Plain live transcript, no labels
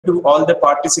to all the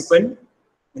participants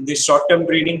in this short-term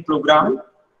training program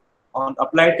on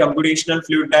applied computational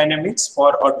fluid dynamics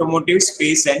for automotive,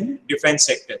 space and defense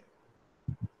sector.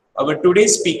 Our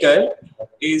today's speaker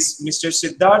is Mr.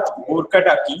 Sidharth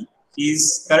Borkataky. He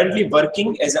is currently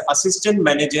working as an assistant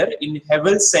manager in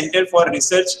Havells Center for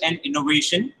Research and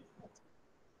Innovation.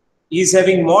 He is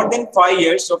having more than 5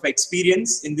 years of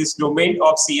experience in this domain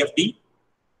of CFD.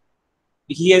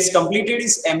 He has completed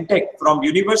his MTech from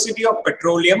University of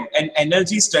Petroleum and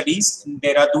Energy Studies in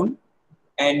Dehradun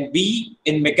and B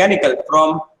in Mechanical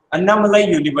from Annamalai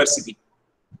University.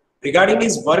 Regarding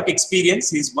his work experience,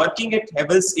 he is working at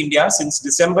Havells India since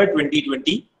December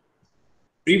 2020.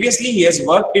 Previously, he has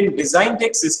worked in Design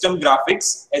Tech System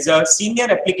Graphics as a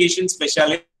senior application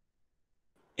specialist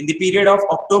in the period of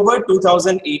October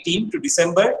 2018 to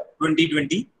December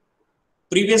 2020.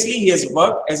 Previously, he has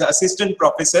worked as an assistant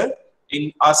professor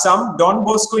in Assam Don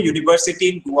Bosco University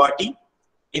in Guwahati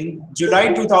in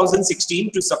July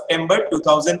 2016 to September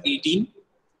 2018.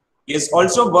 He has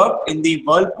also worked in the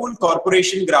Whirlpool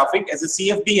Corporation Graphic as a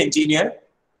CFD engineer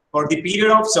for the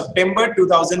period of September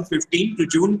 2015 to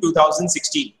June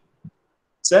 2016.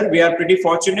 Sir, we are pretty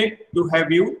fortunate to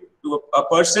have you, a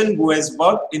person who has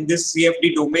worked in this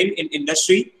CFD domain in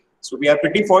industry. So we are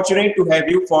pretty fortunate to have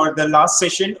you for the last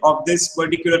session of this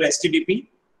particular STDP.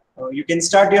 You can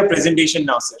start your presentation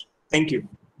now, sir. Thank you.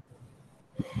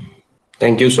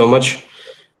 Thank you so much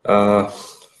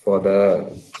for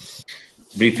the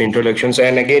brief introductions.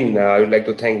 And again, I would like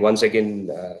to thank once again,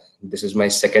 this is my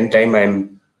second time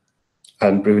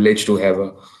I'm privileged to have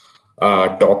a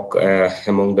talk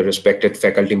among the respected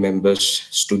faculty members,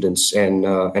 students, and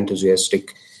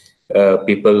enthusiastic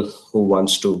people who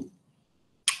wants to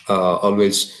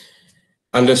always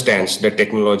understands the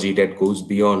technology that goes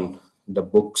beyond the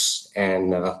books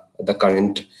and the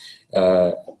current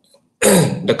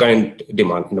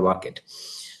demand in the market.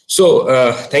 So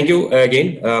thank you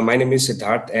again. My name is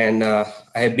Sidharth, and I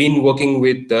have been working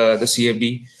with the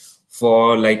CFD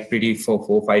for like for 4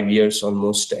 or 5 years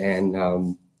almost, and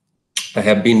I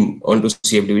have been onto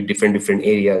CFD with different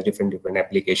areas, different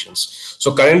applications.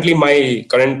 So currently, my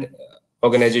current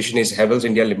organization is Havells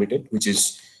India Limited, which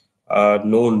is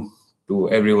known to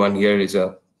everyone here is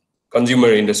a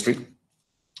consumer industry,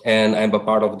 and I'm a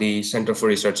part of the Center for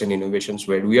Research and Innovations,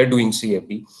 where we are doing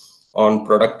CFD on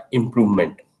product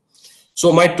improvement.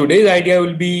 So my today's idea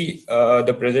will be,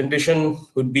 the presentation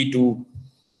would be to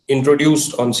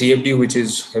introduce on CFD, which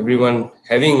is everyone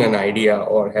having an idea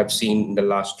or have seen in the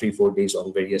last 3-4 days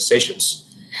on various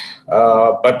sessions.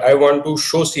 But I want to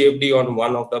show CFD on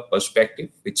one of the perspective,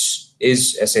 which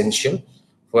is essential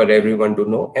for everyone to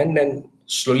know. And then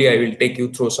slowly I will take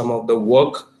you through some of the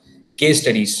work case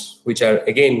studies, which are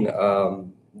again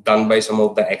done by some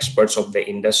of the experts of the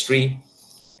industry,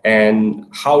 and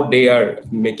how they are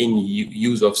making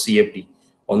use of CFD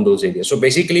on those areas. So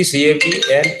basically CFD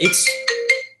and its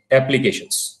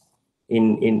applications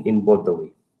in both the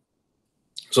way.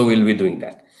 So we'll be doing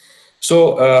that.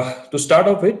 So to start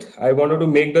off with, I wanted to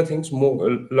make the things more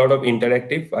a lot of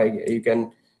interactive. You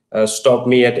can stop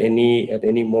me at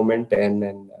any moment, and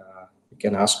then you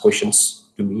can ask questions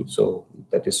to me. So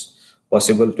that is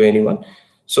possible to anyone.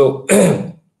 So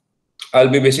I'll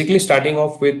be basically starting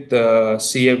off with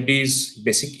CFD's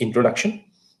basic introduction.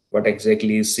 What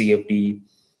exactly is CFD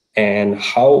and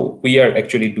how we are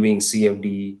actually doing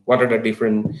CFD? What are the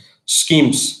different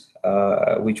schemes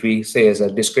which we say as a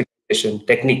discretization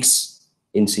techniques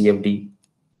in CFD?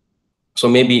 So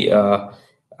maybe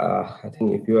I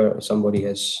think if somebody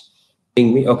has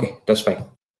pinged me, okay, that's fine.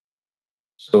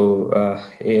 So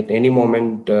at any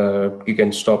moment you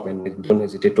can stop and don't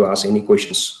hesitate to ask any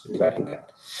questions regarding that.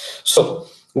 So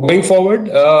going forward,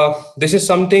 this is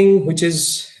something which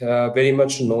is very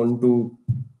much known to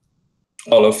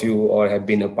all of you or have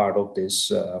been a part of this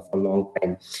for a long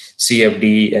time,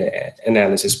 CFD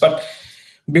analysis. But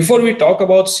before we talk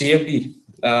about CFD,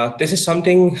 this is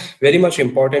something very much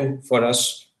important for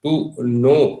us to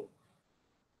know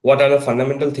what are the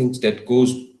fundamental things that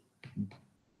goes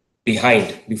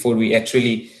behind before we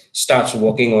actually start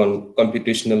working on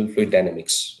computational fluid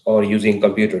dynamics or using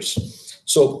computers.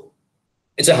 So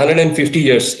it's 150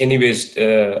 years anyways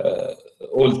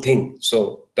old thing.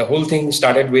 So the whole thing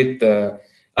started with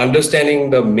understanding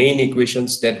the main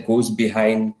equations that goes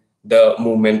behind the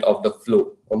movement of the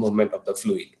flow or movement of the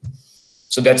fluid.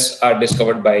 So that's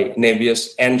discovered by Navier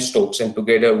and Stokes, and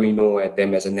together we know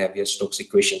them as a Navier-Stokes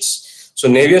equations. So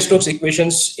Navier-Stokes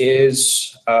equations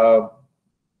is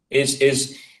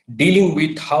dealing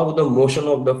with how the motion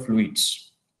of the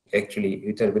fluids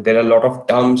actually, there are a lot of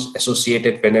terms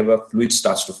associated whenever fluid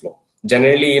starts to flow.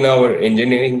 Generally, in our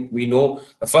engineering, we know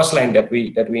the first line that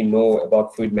we know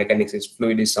about fluid mechanics is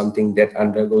fluid is something that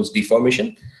undergoes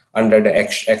deformation under the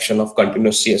action of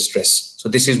continuous shear stress. So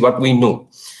this is what we know.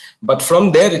 But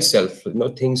from there itself,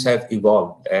 things have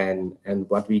evolved, and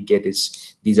what we get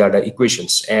is these are the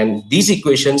equations, and these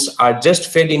equations are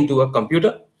just fed into a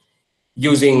computer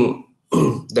using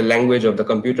the language of the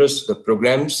computers, the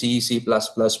program, C, C++,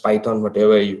 Python,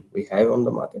 whatever we have on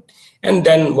the market. And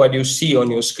then what you see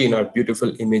on your screen are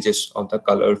beautiful images of the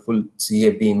colorful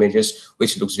CFD images,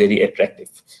 which looks very attractive.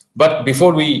 But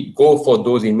before we go for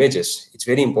those images, it's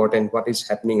very important what is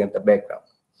happening at the background.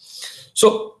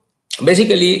 So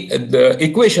basically, the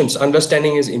equations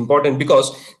understanding is important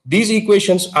because these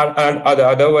equations are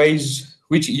otherwise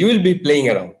which you will be playing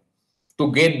around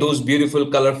to get those beautiful,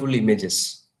 colorful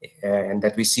images and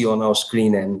that we see on our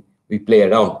screen, and we play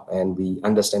around and we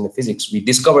understand the physics, we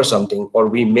discover something, or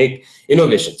we make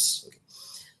innovations.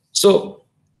 So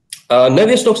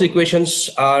Navier-Stokes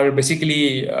equations are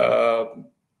basically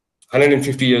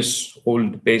 150 years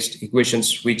old based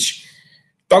equations, which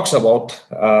talks about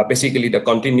basically the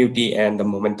continuity and the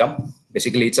momentum.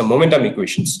 Basically, it's a momentum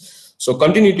equations. So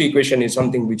continuity equation is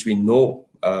something which we know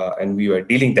and we were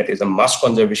dealing, that is a mass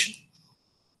conservation.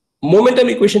 Momentum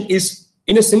equation is,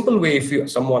 in a simple way,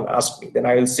 if someone asks me, then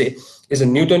I will say is a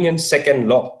Newtonian second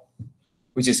law,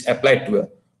 which is applied to a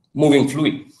moving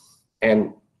fluid.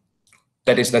 And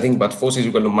that is nothing but force is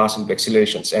equal to mass into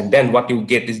accelerations. And then what you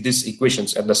get is these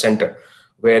equations at the center,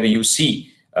 where you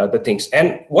see the things.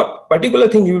 And what particular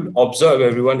thing you will observe,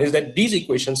 everyone, is that these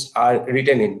equations are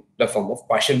written in the form of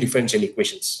partial differential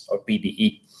equations, or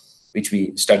PDE, which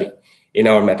we study in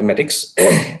our mathematics.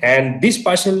 And this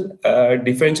partial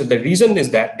differential, the reason is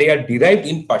that they are derived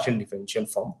in partial differential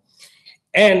form.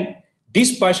 And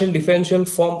these partial differential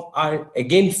form are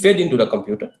again fed into the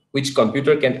computer, which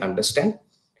computer can understand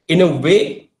in a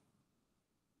way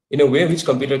which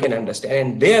computer can understand.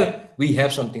 And there we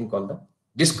have something called the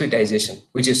discretization,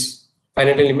 which is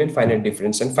finite element, finite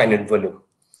difference, and finite volume.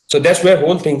 So that's where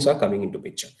whole things are coming into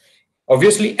picture.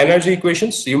 Obviously, energy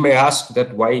equations, you may ask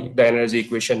that why the energy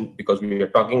equation, because we are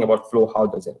talking about flow, how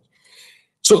does it?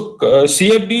 So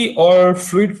CFD or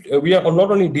fluid, we are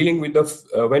not only dealing with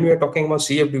the, when we are talking about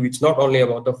CFD, it's not only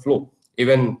about the flow,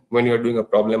 even when you are doing a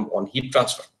problem on heat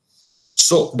transfer.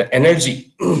 So the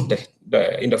energy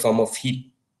in the form of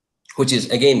heat, which is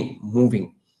again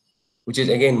moving, which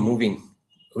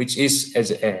is as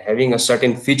having a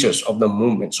certain features of the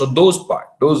movement. So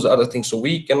those are the things. So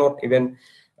we cannot even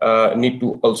need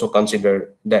to also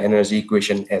consider the energy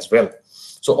equation as well.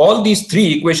 So all these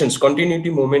three equations, continuity,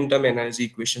 momentum, energy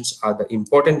equations, are the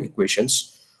important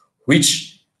equations,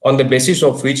 which on the basis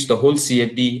of which the whole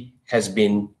CFD has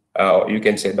been, you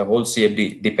can say the whole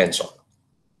CFD depends on.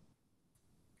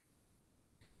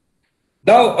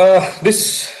 Now,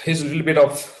 this is a little bit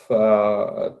of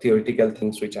theoretical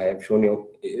things which I have shown you.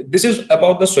 This is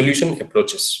about the solution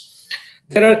approaches.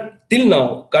 There are till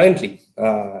now, currently,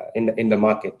 in the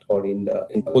market, or in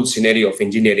the whole scenario of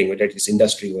engineering, whether it is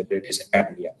industry, whether it is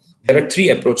academia, there are three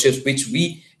approaches which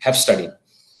we have studied.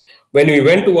 When we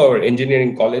went to our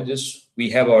engineering colleges,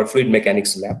 we have our fluid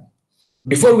mechanics lab.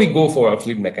 Before we go for our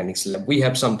fluid mechanics lab, we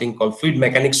have something called Fluid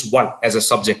Mechanics 1 as a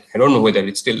subject. I don't know whether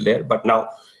it's still there, but now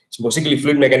it's basically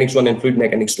Fluid Mechanics 1 and Fluid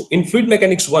Mechanics 2. In Fluid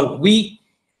Mechanics 1, we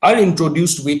are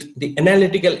introduced with the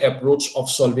analytical approach of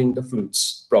solving the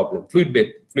fluids problem,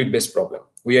 fluid-based problem.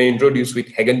 We are introduced with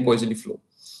Hagen-Poiseuille flow.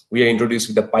 We are introduced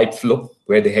with the pipe flow,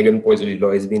 where the Hagen-Poiseuille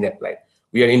law has been applied.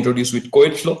 We are introduced with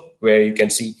coed flow, where you can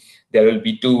see there will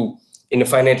be two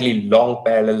infinitely long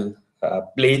parallel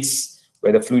plates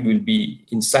where the fluid will be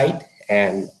inside,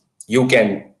 and we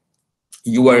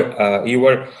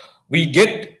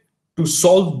get to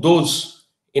solve those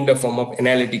in the form of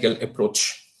analytical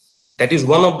approach. That is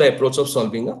one of the approaches of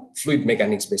solving a fluid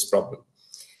mechanics based problem.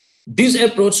 These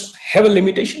approaches have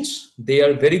limitations. They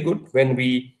are very good when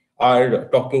we are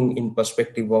talking in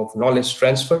perspective of knowledge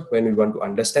transfer, when we want to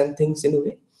understand things in a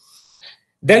way.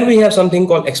 Then we have something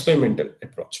called experimental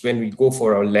approach when we go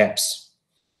for our labs.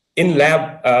 In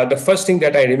lab, the first thing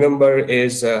that I remember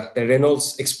is the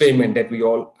Reynolds experiment that we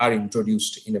all are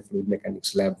introduced in a fluid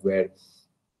mechanics lab, where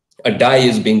a die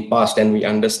is being passed and we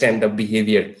understand the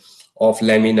behavior of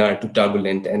laminar to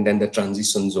turbulent and then the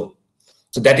transition zone.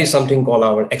 So that is something called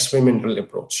our experimental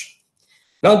approach.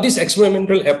 Now, this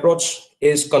experimental approach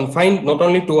is confined not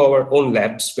only to our own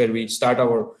labs, where we start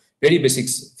our very basic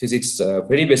physics,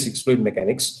 very basic fluid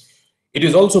mechanics. It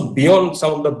is also beyond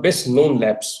some of the best known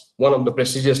labs. One of the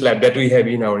prestigious labs that we have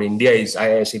in our India is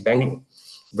IISc Bangalore,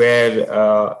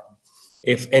 where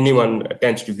if anyone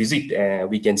tends to visit,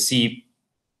 we can see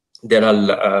there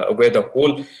are where the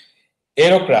whole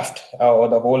aircraft or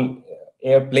the whole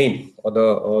airplane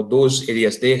or those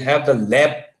areas, they have the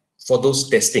lab for those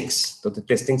testings. So the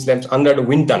testing labs under the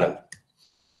wind tunnel.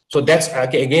 So that's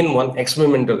again one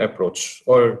experimental approach.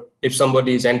 Or if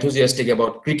somebody is enthusiastic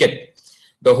about cricket,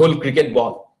 the whole cricket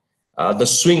ball, the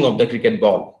swing of the cricket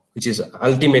ball, which is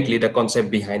ultimately the concept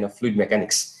behind a fluid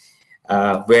mechanics,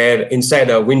 where inside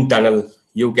a wind tunnel,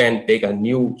 you can take a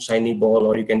new shiny ball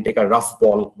or you can take a rough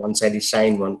ball, one side is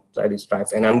shine, one side is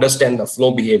rough, and understand the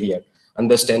flow behavior,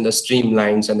 understand the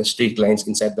streamlines and the streak lines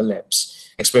inside the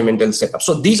labs, experimental setup.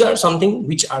 So these are something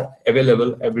which are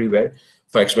available everywhere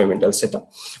for experimental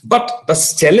setup. But the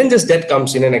challenges that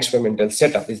comes in an experimental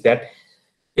setup is that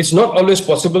it's not always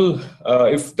possible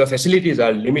if the facilities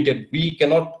are limited. We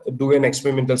cannot do an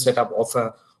experimental setup of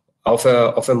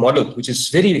a model which is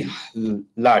very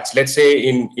large. Let's say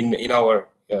in our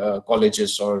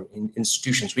colleges or in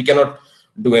institutions, we cannot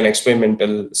do an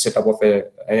experimental setup of an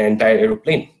entire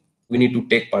aeroplane. We need to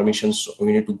take permissions.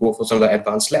 We need to go for some of the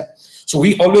advanced lab. So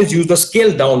we always use the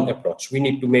scale down approach. We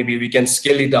need to, maybe we can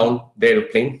scale it down the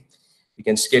airplane. We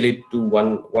can scale it to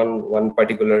one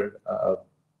particular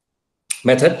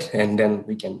method, and then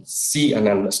we can see and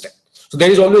understand. So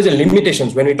there is always a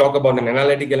limitations when we talk about an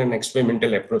analytical and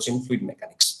experimental approach in fluid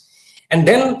mechanics. And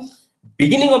then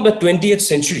beginning of the 20th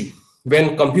century,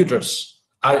 when computers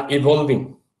are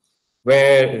evolving,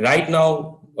 where right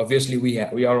now, obviously we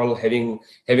are all having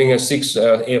a 8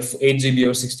 GB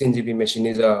or 16 GB machine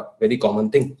is a very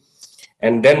common thing.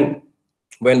 And then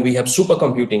when we have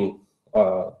supercomputing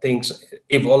things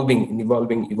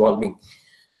evolving.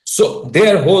 So the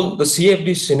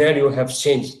CFD scenario have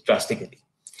changed drastically.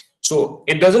 So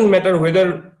it doesn't matter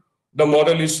whether the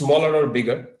model is smaller or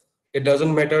bigger. It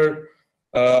doesn't matter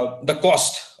the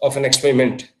cost of an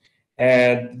experiment.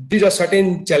 And these are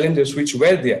certain challenges which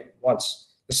were there once,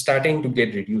 starting to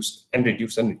get reduced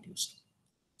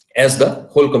as the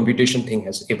whole computation thing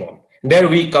has evolved. There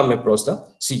we come across the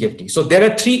CFD. So there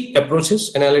are three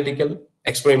approaches: analytical,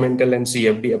 experimental, and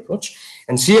CFD approach.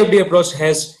 And CFD approach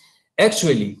has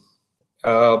actually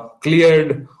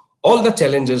cleared all the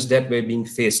challenges that were being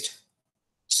faced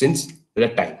since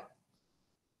that time.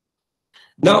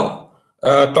 Now,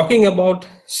 talking about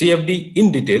CFD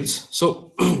in details,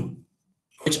 so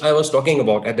which I was talking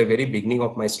about at the very beginning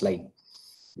of my slide.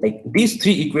 Like these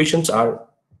three equations are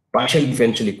partial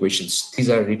differential equations. These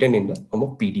are written in the form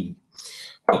of PDE.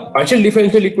 Now, partial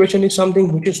differential equation is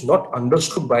something which is not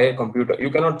understood by a computer. You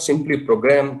cannot simply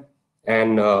program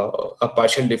a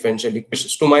partial differential equation.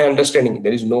 To my understanding,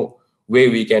 there is no way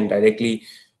we can directly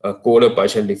code a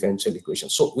partial differential equation.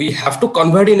 So we have to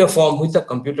convert in a form which the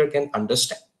computer can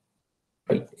understand.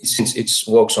 Well, since it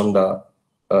works on the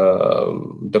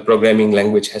programming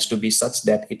language has to be such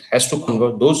that it has to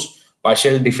convert those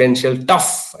partial differential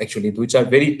which are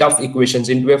very tough equations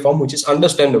into a form which is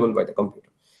understandable by the computer.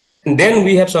 And then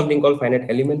we have something called finite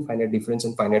element, finite difference,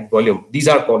 and finite volume. These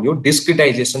are called your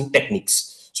discretization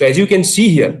techniques. So as you can see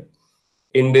here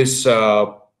in this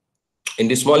small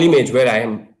image where I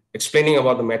am explaining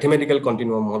about the mathematical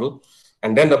continuum model,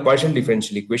 and then the partial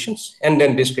differential equations, and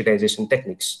then discretization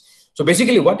techniques. So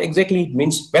basically what exactly it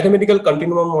means, mathematical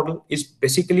continuum model is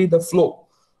basically the flow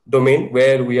domain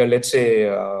where we are, let's say,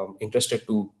 interested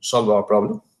to solve our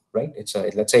problem, right?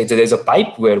 Let's say there's a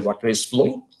pipe where water is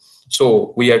flowing.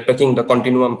 So we are taking the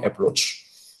continuum approach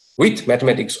with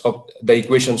mathematics of the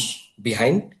equations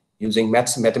behind using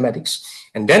mathematics.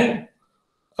 And then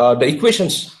the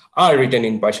equations are written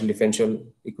in partial differential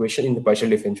equation in the partial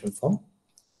differential form,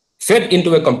 fed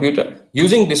into a computer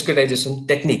using discretization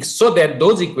techniques so that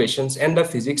those equations and the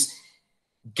physics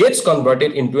gets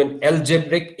converted into an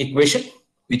algebraic equation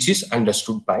which is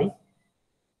understood by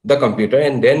the computer,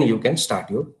 and then you can start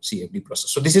your CFD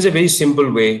process. So this is a very simple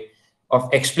way of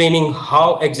explaining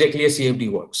how exactly a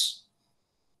CFD works.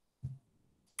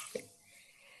 Okay.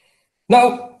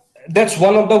 Now, that's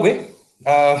one of the way.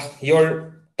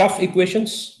 Your tough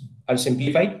equations are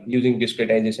simplified using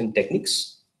discretization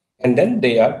techniques, and then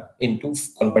they are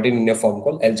converted in a form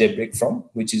called algebraic form,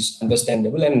 which is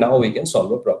understandable, and now we can solve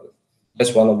a problem.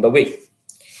 That's one of the way.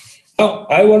 Now,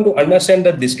 I want to understand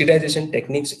the discretization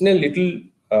techniques in a little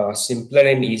simpler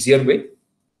and easier way.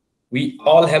 We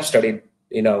all have studied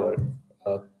in our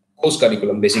course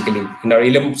curriculum, basically. In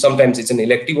our sometimes it's an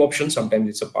elective option, sometimes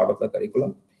it's a part of the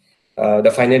curriculum,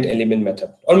 the finite element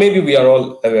method. Or maybe we are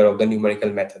all aware of the numerical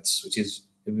methods, which is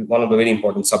one of the very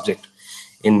important subject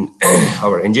in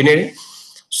our engineering.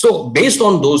 So based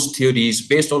on those theories,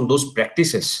 based on those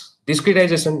practices,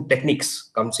 discretization techniques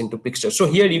comes into picture. So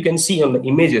here you can see on the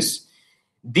images,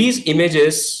 these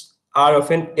images are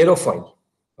of an aerofoil.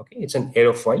 Okay, it's an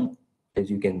aerofoil, as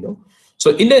you can know.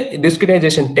 So in the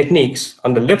discretization techniques,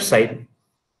 on the left side,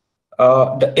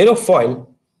 the aerofoil,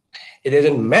 it is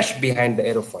a mesh behind the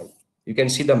aerofoil. You can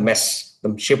see the mesh,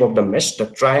 the shape of the mesh, the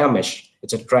tria mesh.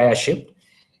 It's a tria shape.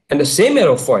 And the same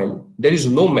aerofoil, there is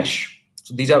no mesh.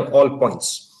 So these are all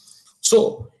points.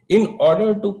 So in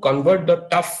order to convert the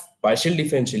tough partial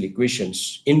differential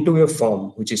equations into a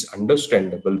form which is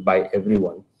understandable by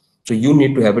everyone, so you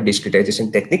need to have a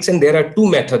discretization techniques. And there are two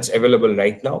methods available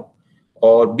right now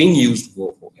or being used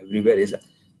everywhere, is a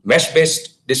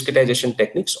mesh-based discretization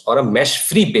techniques or a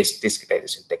mesh-free based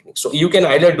discretization techniques. So you can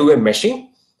either do a meshing,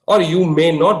 or you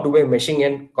may not do a meshing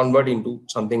and convert into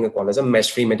something called as a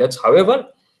mesh-free methods. However,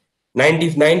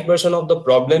 99% of the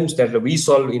problems that we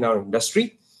solve in our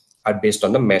industry are based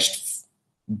on the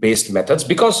mesh-based methods,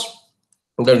 because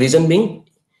the reason being,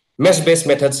 mesh-based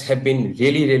methods have been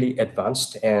really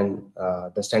advanced, and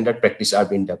the standard practice are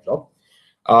being developed.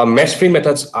 Mesh-free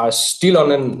methods are still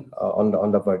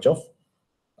on the verge of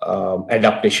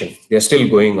adaptation. They are still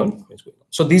going on.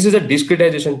 So these are the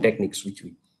discretization techniques which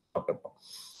we talked about.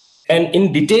 And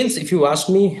in details, if you ask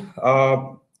me,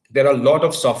 there are a lot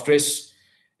of softwares.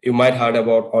 You might heard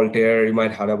about Altair, you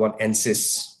might heard about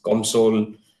ANSYS,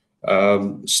 COMSOL,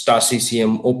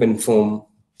 StarCCM, OpenFOAM.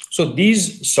 So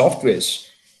these softwares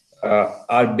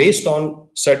are based on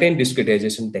certain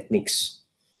discretization techniques.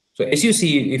 So as you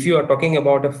see, if you are talking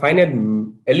about a finite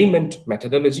element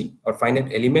methodology or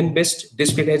finite element based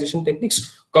discretization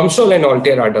techniques, COMSOL and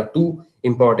Altair are the two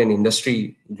important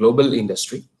global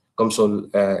industry. COMSOL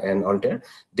and Altair,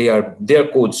 their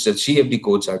codes, the CFD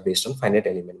codes are based on finite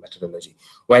element methodology.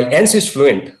 While ANSYS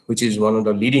Fluent, which is one of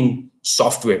the leading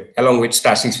software, along with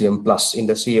StarCCM Plus in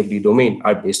the CFD domain,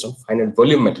 are based on finite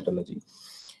volume methodology.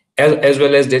 As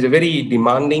well as there's a very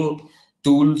demanding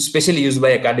tool, specially used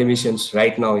by academicians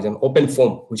right now, is an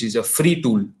OpenFOAM, which is a free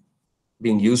tool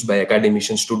being used by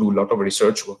academicians to do a lot of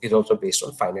research work, is also based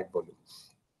on finite volume.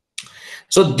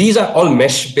 So these are all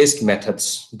mesh-based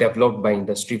methods developed by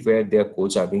industry where their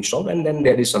codes are being solved. And then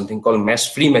there is something called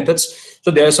mesh-free methods.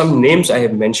 So there are some names I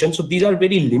have mentioned. So these are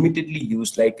very limitedly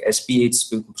used, like SPH,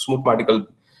 smooth particle,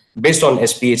 based on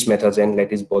SPH methods and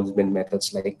lattice Boltzmann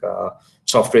methods, like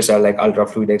softwares are like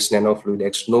UltraFluidX,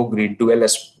 NanoFluidX, NoGrid, Dual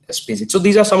SPH. So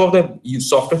these are some of the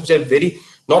softwares which are very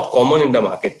not common in the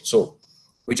market, so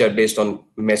which are based on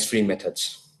mesh-free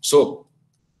methods. So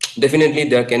definitely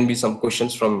there can be some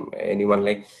questions from anyone,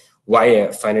 like why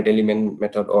a finite element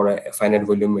method or a finite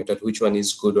volume method, which one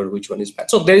is good or which one is bad.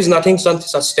 So there is nothing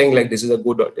such thing like this is a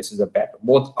good or this is a bad.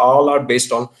 Both all are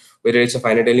based on whether it's a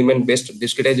finite element based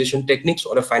discretization techniques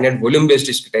or a finite volume based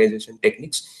discretization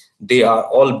techniques. They are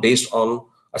all based on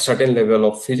a certain level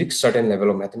of physics, certain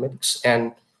level of mathematics,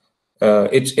 and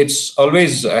it's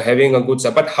always having a good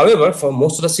side. But however, for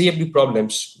most of the CFD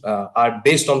problems are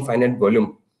based on finite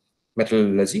volume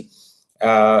methodology.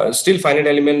 Still, finite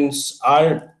elements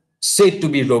are said to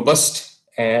be robust,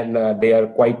 and they are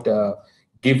quite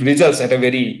give results at a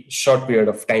very short period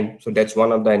of time. So that's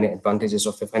one of the advantages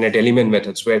of the finite element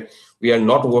methods, where we are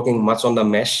not working much on the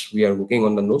mesh, we are working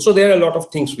on the node. So there are a lot of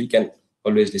things we can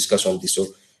always discuss on this. So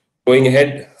going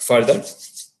ahead further,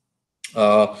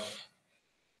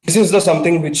 this is the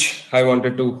something which I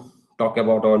wanted to talk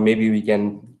about, or maybe we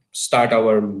can start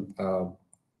our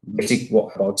basic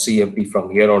about CFD from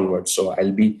here onwards. So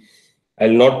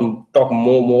I'll not talk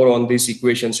more on these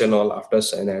equations and all after,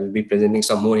 and I'll be presenting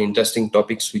some more interesting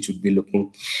topics which would be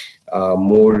looking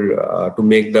more to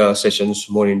make the sessions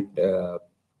more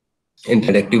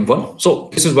interactive one. So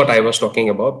this is what I was talking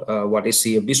about. What is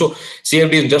CFD? So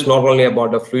CFD is just not only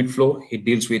about the fluid flow. It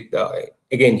deals with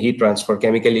again heat transfer,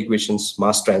 chemical equations,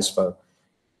 mass transfer,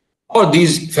 or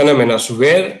these phenomena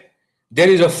where there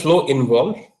is a flow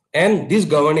involved, and these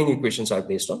governing equations are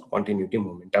based on continuity,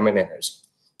 momentum, and energy.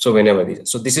 So whenever these,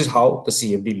 so this is how the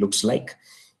CFD looks like.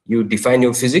 You define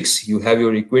your physics, you have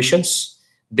your equations,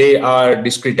 they are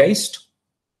discretized,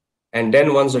 and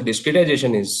then once the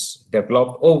discretization is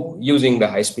developed, using the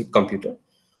high-speed computer,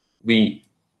 we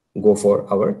go for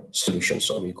our solutions,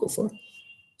 or we go for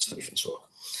solutions.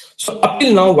 So up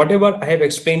till now, whatever I have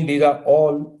explained, these are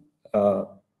all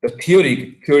the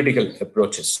theoretical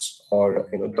approaches, or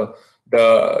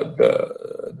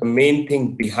the main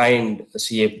thing behind the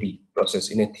CFD process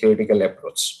in a theoretical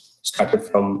approach. Started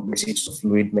from basics of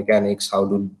fluid mechanics,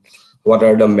 what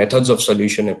are the methods of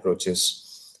solution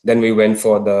approaches. Then we went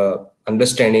for the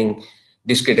understanding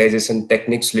discretization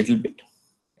techniques little bit,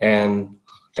 and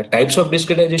the types of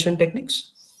discretization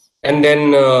techniques, and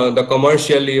then the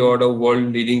commercially or the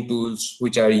world leading tools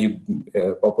which are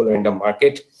popular in the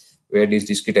market, where these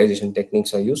discretization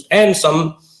techniques are used, and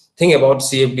something thing about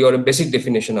CFD or a basic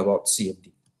definition about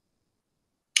CFD.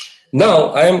 Now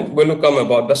I am going to come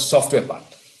about the software part.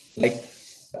 Like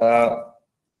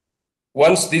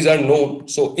once these are known,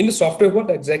 so in the software, what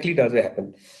exactly does it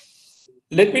happen?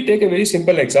 Let me take a very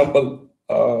simple example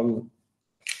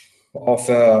of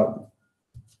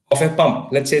a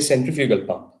pump, let's say centrifugal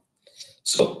pump.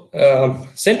 So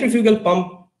centrifugal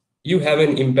pump, you have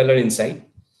an impeller inside,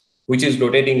 which is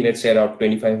rotating, let's say around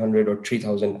 2500 or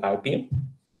 3000 RPM.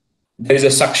 There is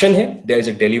a suction head, there is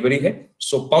a delivery head.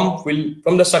 So pump will,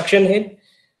 from the suction head,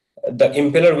 the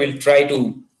impeller will try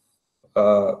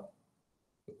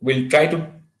to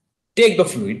take the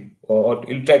fluid, or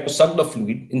it will try to suck the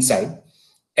fluid inside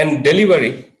and deliver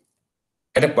it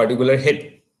at a particular head.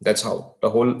 That's how the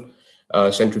whole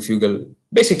centrifugal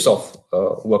basics of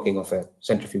working of a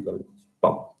centrifugal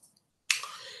pump.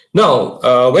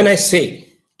 Now, when I say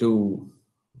to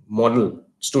model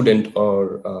student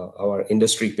or our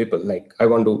industry people, like I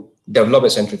want to develop a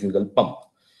centrifugal pump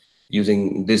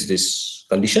using these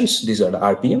conditions, these are the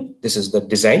RPM, this is the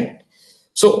design.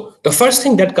 So the first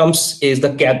thing that comes is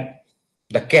the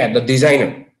CAD, the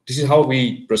designer. This is how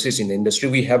we process in the industry.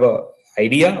 We have a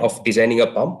idea of designing a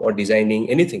pump or designing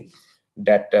anything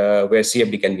that where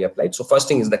CFD can be applied. So first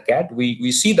thing is the CAD.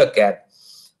 We see the CAD,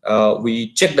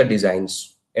 we check the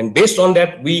designs, and based on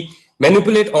that we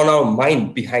manipulate on our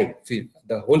mind behind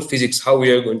the whole physics, how we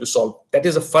are going to solve. That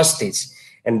is the first stage,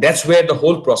 and that's where the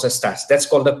whole process starts. That's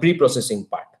called the pre-processing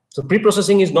part. So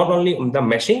pre-processing is not only on the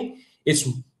meshing,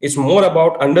 it's more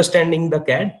about understanding the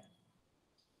CAD,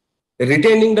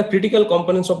 retaining the critical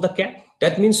components of the CAD.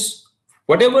 That means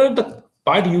whatever the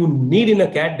part you need in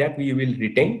a CAD, that we will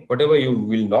retain. Whatever you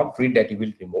will not read, that you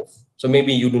will remove. So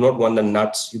maybe you do not want the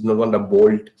nuts, you do not want the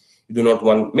bolt, you do not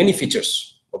want many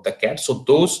features of the CAD. So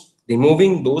those,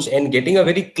 removing those and getting a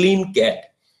very clean CAD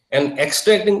and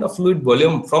extracting the fluid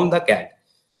volume from the CAD.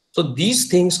 So these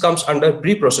things comes under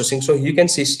pre-processing. So you can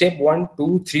see step 1,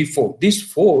 2, 3, 4.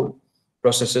 These 4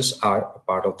 processes are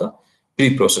part of the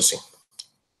pre-processing.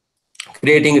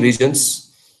 Creating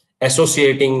regions,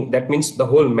 associating, that means the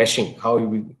whole meshing, how you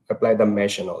will apply the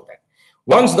mesh and all that.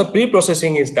 Once the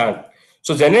pre-processing is done,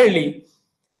 so generally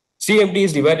CFD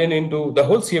is divided into, the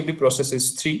whole CFD process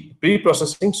is 3: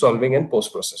 pre-processing, solving, and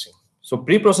post-processing. So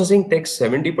pre-processing takes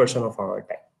 70% of our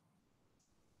time.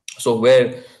 So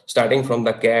we're starting from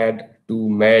the CAD to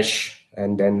mesh,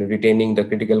 and then retaining the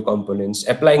critical components,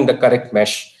 applying the correct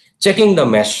mesh, checking the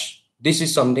mesh. This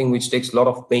is something which takes a lot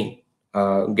of pain,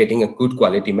 getting a good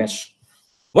quality mesh.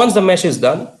 Once the mesh is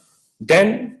done,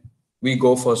 then we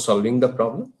go for solving the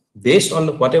problem based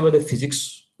on whatever the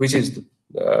physics, which is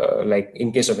like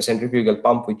in case of a centrifugal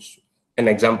pump, which an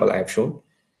example I have shown.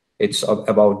 It's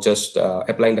about just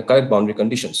applying the correct boundary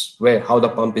conditions, where how the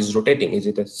pump is rotating. Is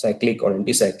it a cyclic or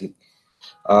anti-cyclic?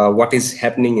 What is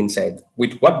happening inside?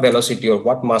 With what velocity or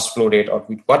what mass flow rate or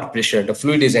with what pressure the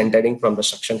fluid is entering from the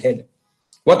suction head?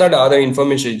 What are the other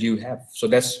information you have? So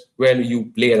that's where you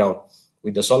play around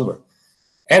with the solver.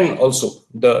 And also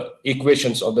the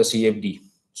equations of the CFD.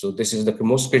 So this is the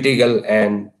most critical,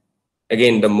 and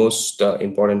again, the most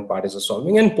important part is the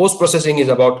solving. And post-processing is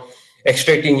about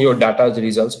extracting your data's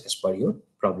results as per your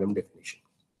problem definition.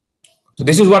 So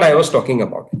this is what I was talking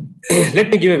about. Let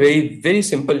me give a very, very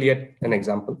simple yet an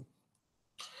example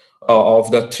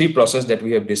of the 3 processes that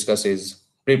we have discussed is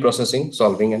pre-processing,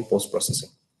 solving, and post-processing.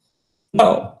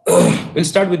 Now, we'll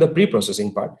start with the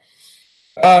pre-processing part.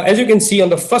 As you can see on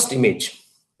the first image,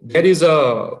 there is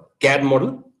a CAD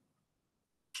model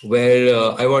where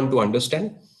I want to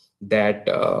understand that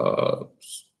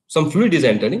some fluid is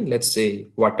entering, let's say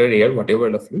water, air, whatever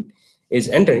the fluid is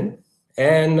entering,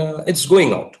 and it's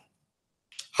going out.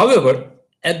 However,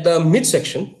 at the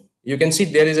midsection, you can see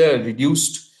there is a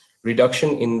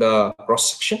reduction in the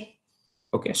cross section.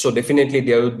 Okay, so definitely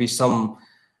there will be some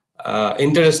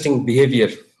interesting behavior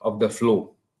of the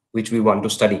flow, which we want to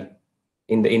study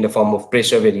in the form of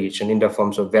pressure variation, in the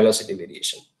forms of velocity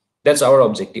variation. That's our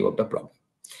objective of the problem.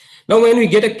 Now, when we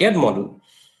get a CAD model,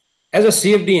 as a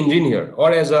CFD engineer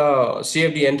or as a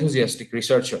CFD enthusiastic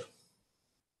researcher,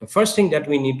 the first thing that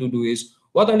we need to do is,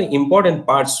 what are the important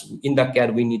parts in the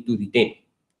CAD we need to retain?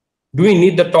 Do we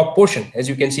need the top portion? As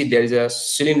you can see, there is a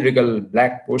cylindrical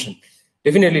black portion.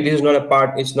 Definitely, this is not a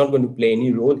part, it's not going to play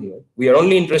any role here. We are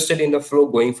only interested in the flow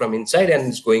going from inside and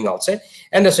it's going outside,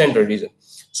 and the center region.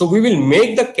 So we will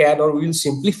make the CAD, or we will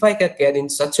simplify the CAD in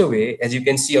such a way, as you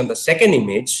can see on the second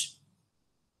image,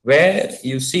 where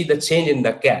you see the change in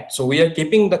the CAD. So we are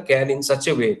keeping the CAD in such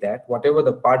a way that whatever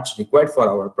the parts required for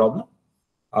our problem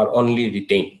are only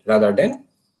retained rather than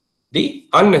the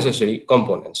unnecessary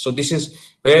components. So this is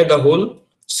where the whole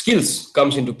skills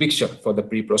comes into picture for the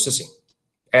pre-processing.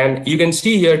 And you can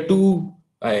see here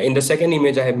in the second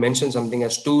image, I have mentioned something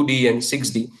as 2D and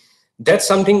 6D. That's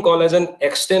something called as an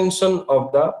extension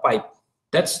of the pipe.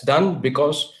 That's done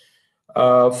because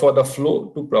for the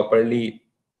flow to properly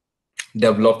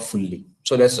develop fully.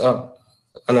 So that's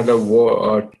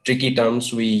another tricky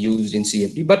terms we use in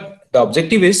CFD. But the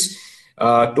objective is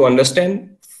to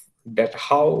understand that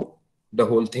how the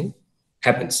whole thing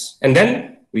happens. And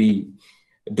then we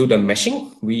do the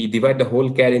meshing. We divide the whole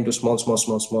CAD into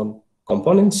small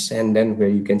components, and then where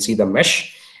you can see the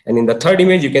mesh. And in the third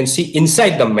image, you can see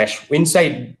inside the mesh,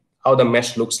 inside how the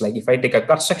mesh looks like. If I take a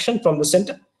cut section from the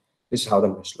center, this is how the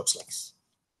mesh looks like.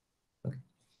 Okay.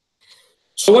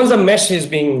 So once the mesh is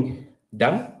being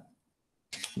done,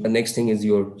 the next thing is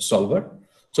your solver.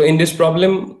 So in this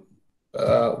problem,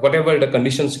 whatever the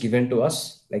conditions given to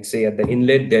us, like say at the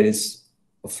inlet, there is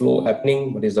a flow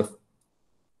happening. What is the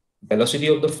velocity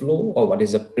of the flow, or what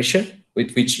is the pressure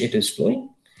with which it is flowing?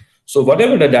 So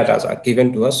whatever the data are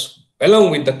given to us,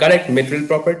 along with the correct material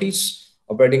properties,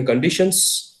 operating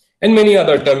conditions, and many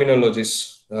other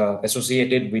terminologies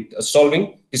associated with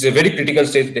solving. This is a very critical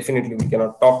stage. Definitely, we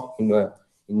cannot talk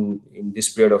in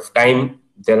this period of time.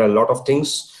 There are a lot of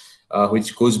things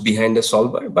which goes behind the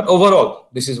solver. But overall,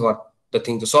 this is what the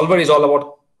thing. The solver is all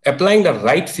about applying the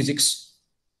right physics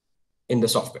in the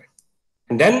software.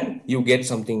 And then you get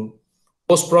something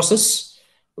post-process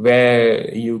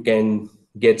where you can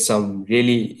get some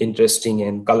really interesting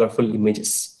and colorful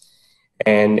images.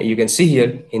 And you can see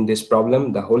here in this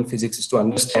problem, the whole physics is to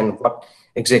understand what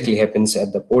exactly happens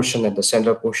at the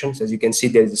center portions. As you can see,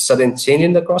 there's a sudden change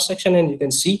in the cross section, and you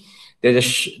can see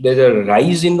there's a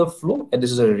rise in the flow, and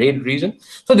this is a red region.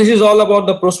 So this is all about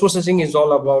the post-processing, is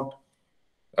all about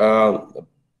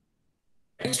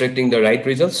extracting the right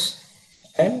results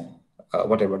and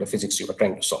whatever the physics you are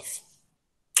trying to solve.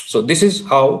 So this is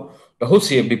how the whole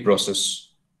CFD process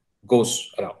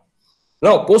goes around.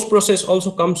 Now, post-process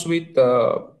also comes with,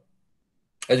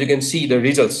 as you can see, the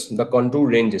results, the contour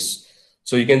ranges.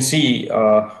 So you can see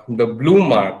the blue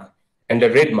mark and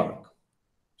the red mark.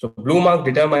 So blue mark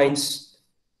determines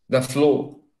the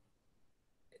flow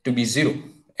to be 0,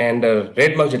 and the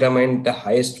red mark determines the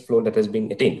highest flow that has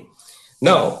been attained.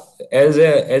 Now, as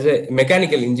a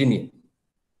mechanical engineer,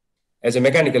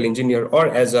 or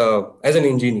as an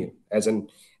engineer, as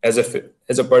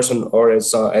a person, or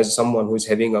as someone who is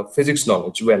having a physics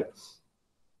knowledge, well,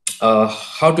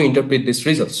 how to interpret these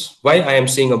results? Why I am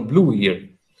saying a blue here?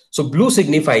 So blue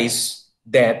signifies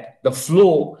that the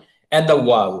flow at the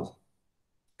wall.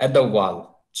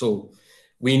 So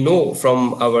we know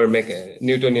from our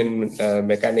Newtonian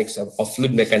mechanics of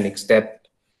fluid mechanics that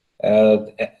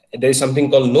there is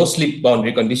something called no slip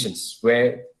boundary conditions,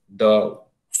 where the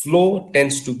flow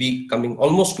tends to be coming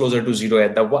almost closer to 0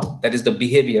 at the wall. That is the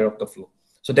behavior of the flow.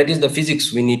 So that is the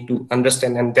physics we need to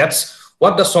understand, and that's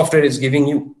what the software is giving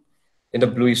you in the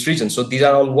bluish region. So these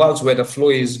are all walls where the flow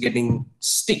is getting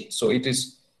stick. So it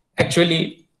is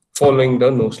actually following the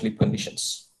no slip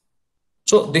conditions.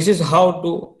 So this is how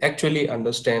to actually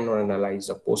understand or analyze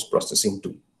a post-processing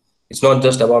tool. It's not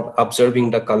just about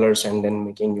observing the colors and then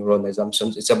making your own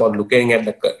assumptions. It's about looking at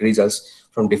the results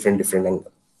from different angles.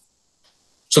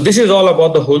 So this is all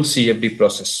about the whole CFD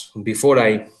process. Before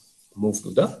I move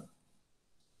to the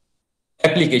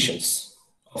applications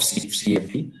of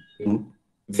CFD in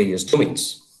various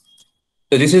domains.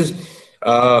 So this is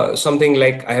something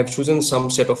like I have chosen some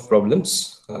set of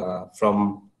problems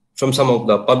from some of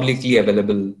the publicly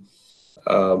available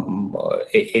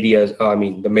areas,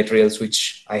 the materials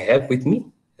which I have with me,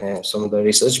 some of the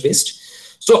research based.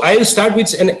 So I'll start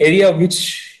with an area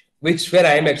where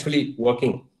I am actually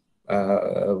working,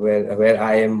 where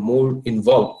I am more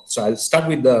involved. So I'll start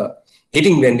with the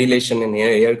heating, ventilation, and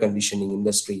air conditioning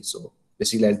industry. So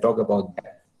basically, I'll talk about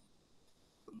that.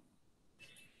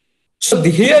 So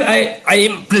here I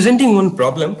am presenting one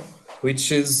problem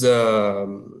which is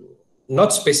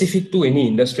not specific to any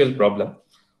industrial problem,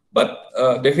 but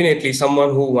definitely someone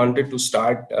who wanted to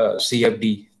start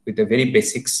CFD with the very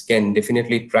basics can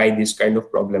definitely try this kind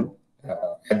of problem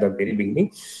at the very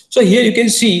beginning. So here you can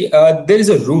see there is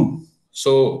a room.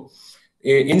 So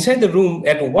inside the room,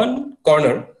 at one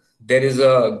corner, there is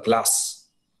a glass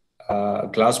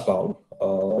bowl,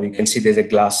 or you can see there's a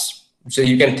glass. So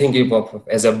you can think of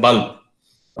as a bulb,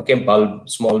 okay, bulb,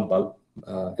 small bulb,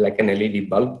 like an LED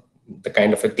bulb, the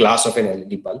kind of a glass of an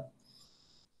LED bulb,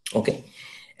 okay,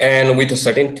 and with a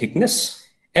certain thickness.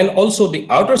 And also the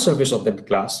outer surface of that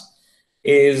glass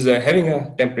is having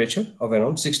a temperature of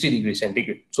around 60 degrees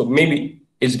centigrade. So maybe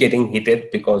it's getting heated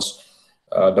because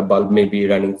the bulb may be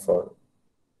running for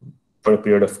for a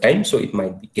period of time, so it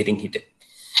might be getting heated.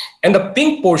 And the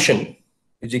pink portion,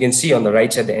 as you can see on the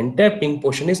right side, the entire pink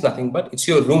portion is nothing but it's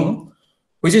your room,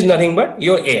 which is nothing but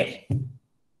your air.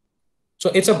 So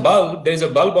it's a bulb. There is a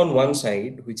bulb on one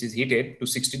side which is heated to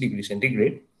 60 degrees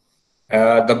centigrade.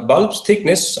 The bulb's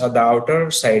thickness on the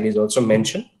outer side is also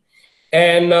mentioned.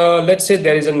 And let's say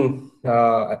there is an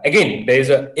again there is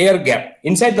an air gap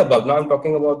inside the bulb. Now I'm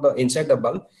talking about the inside the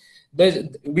bulb.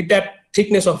 With that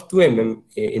thickness of 2 mm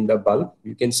in the bulb,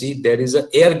 you can see there is an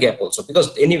air gap also,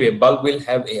 because anyway bulb will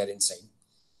have air inside,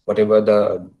 whatever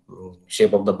the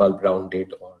shape of the bulb,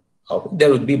 rounded or how,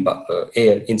 there would be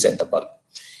air inside the bulb.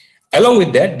 Along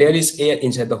with that, there is air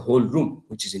inside the whole room,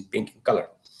 which is in pink in color.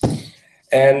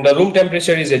 And the room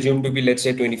temperature is assumed to be, let's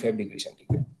say, 25 degrees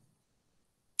centigrade.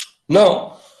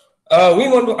 Now, we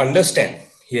want to understand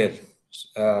here,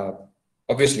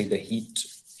 obviously, the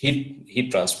heat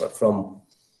transfer from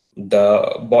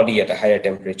the body at a higher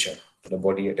temperature to the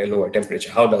body at a lower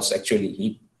temperature. How does actually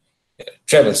heat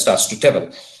starts to travel,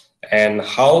 and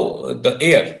how the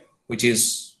air, which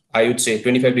is, I would say,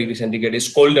 25 degrees centigrade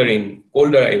is colder,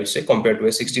 I would say, compared to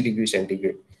a 60 degrees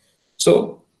centigrade.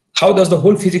 So how does the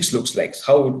whole physics looks like?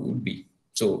 How it would be?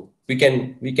 So we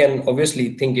can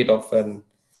obviously think it of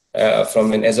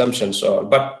from an assumption,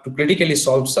 but to critically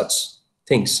solve such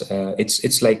things,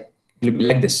 it's like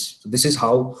this. So this is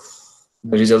how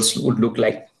the results would look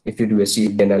like if you do a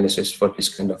CFD analysis for this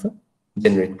kind of a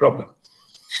generic problem.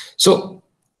 So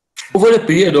over a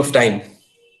period of time,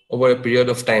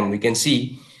 we can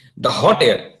see the hot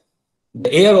air,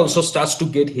 the air also starts to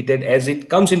get heated as it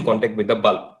comes in contact with the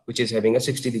bulb, which is having a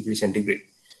 60 degrees centigrade.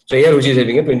 So air which is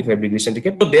having a 25 degrees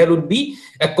centigrade. So there would be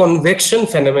a convection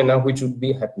phenomena which would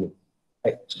be happening.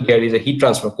 Right? So there is a heat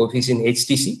transfer coefficient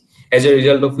HTC, as a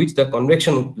result of which the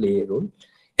convection would play a role.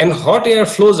 And hot air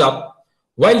flows up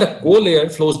while the cold air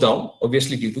flows down,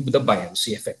 obviously due to the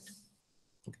buoyancy effect.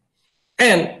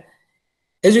 And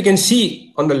as you can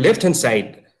see on the left hand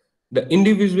side, the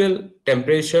individual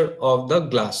temperature of the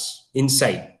glass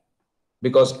inside,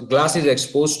 because glass is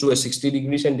exposed to a 60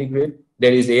 degrees centigrade,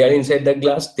 there is air inside the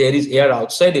glass, there is air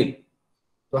outside it.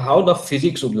 So how the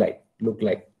physics would look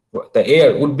like? The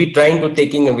air would be trying to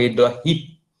taking away the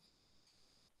heat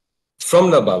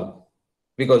from the bulb,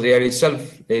 because air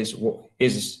itself is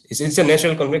a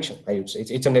natural convection, I would say.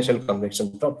 It's a natural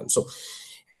convection problem.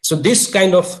 So this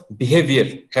kind of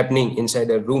behavior happening inside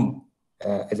a room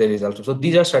as a result. So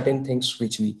these are certain things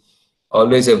which we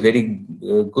always a very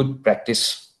good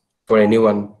practice for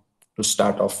anyone to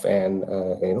start off and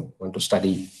want to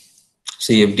study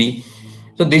CFD.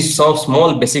 So these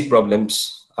small basic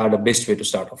problems are the best way to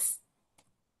start off.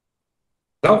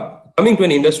 Now coming to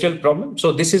an industrial problem.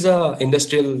 So this is a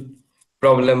industrial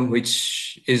problem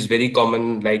which is very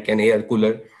common, like an air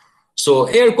cooler. So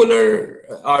air cooler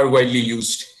are widely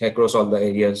used across all the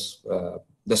areas.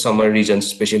 The summer regions,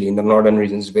 especially in the northern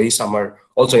regions, very summer,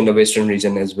 also in the western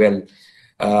region as well.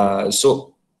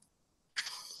 So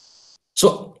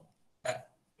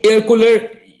air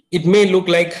cooler, it may look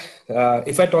like,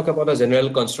 if I talk about the general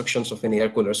constructions of an air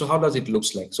cooler, so how does it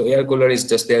looks like? So air cooler is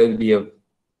just, there will be a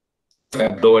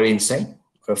blower inside,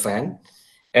 or a fan,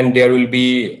 and there will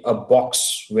be a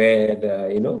box where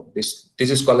this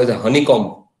is called as a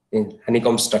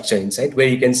honeycomb structure inside, where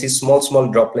you can see small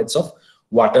droplets of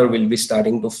water will be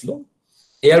starting to flow.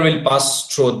 Air will pass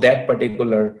through that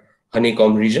particular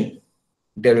honeycomb region.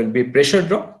 There will be pressure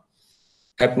drop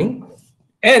happening,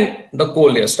 and the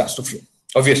cold air starts to flow.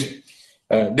 Obviously,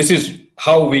 this is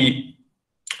how we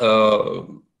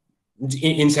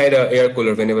inside an air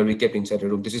cooler, whenever we kept inside a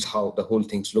room, this is how the whole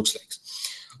thing looks like.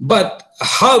 But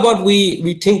how about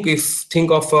we think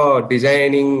of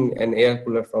designing an air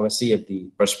cooler from a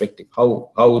CFD perspective?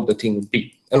 How would the thing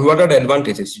be? And what are the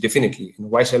advantages? Definitely,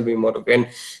 why shall we modify? And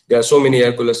there are so many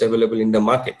air coolers available in the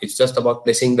market. It's just about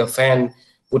placing the fan,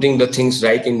 putting the things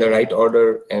right in the right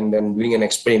order, and then doing an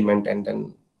experiment and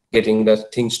then getting the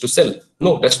things to sell.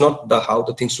 No, that's not how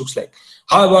the things looks like.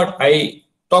 How about I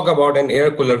talk about an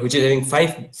air cooler which is having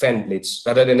 5 fan blades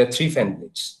rather than a 3 fan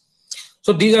blades?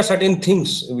 So these are certain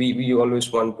things we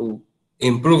always want to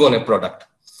improve on a product.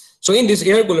 So in this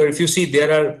air cooler, if you see,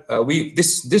 there are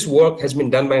this work has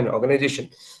been done by an organization.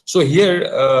 So here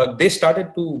they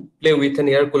started to play with an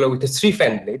air cooler with a 3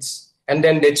 fan blades, and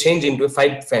then they change into a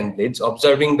 5 fan blades,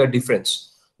 observing the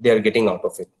difference they are getting out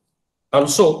of it.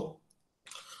 Also,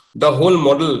 the whole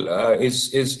model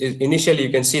is initially, you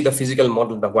can see the physical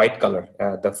model, the white color.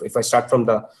 If I start from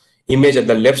the image at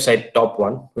the left side, top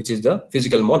one, which is the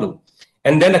physical model.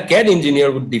 And then a CAD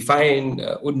engineer would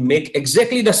would make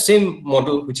exactly the same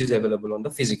model which is available on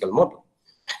the physical model.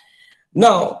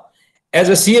 Now, as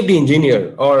a CFD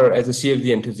engineer or as a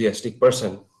CFD enthusiastic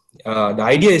person, the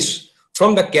idea is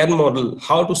from the CAD model,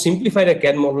 how to simplify the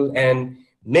CAD model and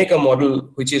make a model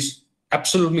which is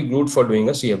absolutely good for doing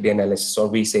a CFD analysis, or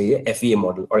we say a FEA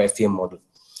model or FEM model.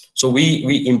 So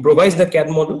we improvise the CAD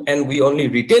model and we only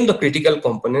retain the critical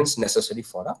components necessary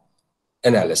for a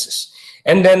analysis.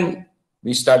 And then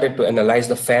we started to analyze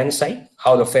the fan side,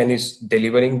 how the fan is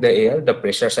delivering the air, the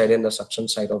pressure side and the suction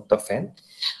side of the fan,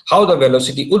 how the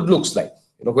velocity would looks like,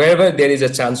 wherever there is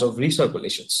a chance of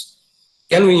recirculations.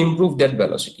 Can we improve that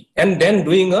velocity? And then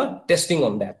doing a testing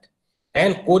on that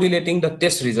and correlating the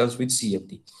test results with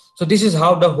CFD. So this is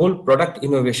how the whole product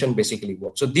innovation basically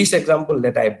works. So this example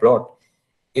that I brought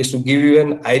is to give you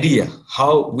an idea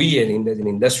how we as an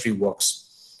industry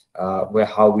works,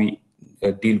 how we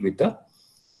deal with the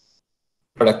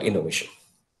product innovation.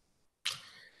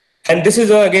 And this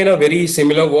is again a very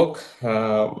similar work.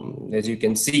 As you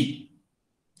can see,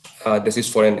 this is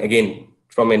for again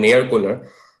from an air cooler,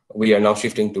 we are now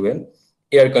shifting to an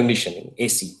air conditioning,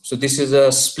 AC. So this is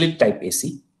a split type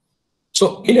AC.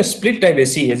 So in a split type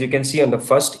AC, as you can see on the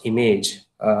first image,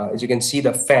 as you can see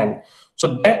the fan.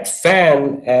 So that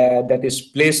fan that is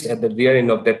placed at the rear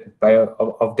end of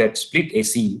that split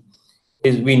AC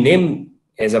is we name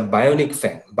as a bionic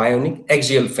fan, bionic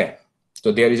axial fan.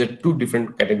 So there is two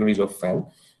different categories of fan.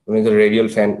 One is a radial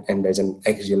fan and there's an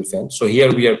axial fan. So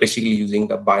here we are basically using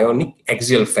the bionic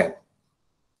axial fan.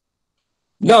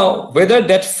 Now, whether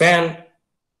that fan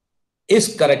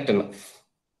is correct enough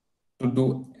to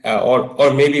do,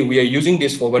 or maybe we are using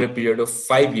this for over a period of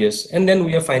 5 years, and then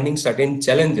we are finding certain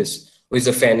challenges which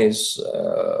the fan is,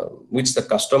 which the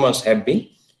customers have been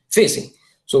facing.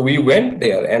 So we went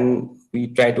there and we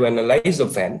tried to analyze the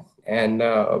fan, and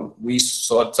we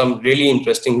saw some really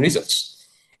interesting results.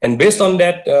 And based on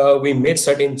that, we made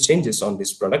certain changes on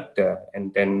this product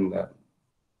and then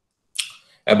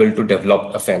able to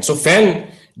develop a fan. So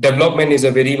fan development is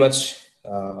a very much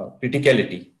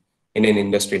criticality in an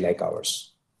industry like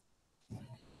ours.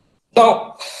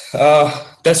 Now,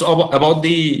 that's about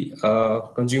the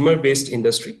consumer-based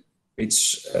industry,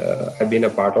 which I've been a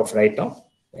part of right now,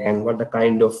 and what the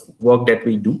kind of work that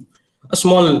we do. A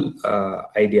small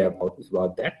idea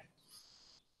about that.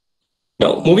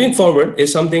 Now, moving forward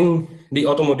is something the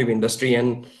automotive industry,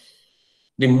 and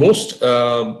the most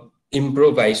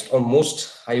improvised or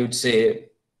most, I would say,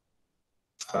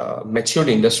 matured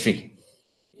industry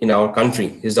in our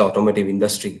country is the automotive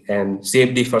industry, and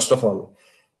CFD first of all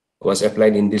was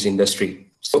applied in this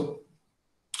industry. So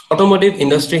automotive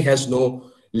industry has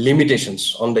no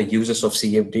limitations on the uses of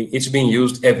CFD. It's being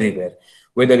used everywhere,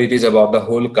 whether it is about the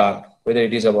whole car, whether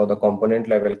it is about the component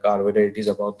level car, whether it is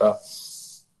about the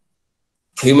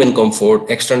human comfort,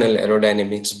 external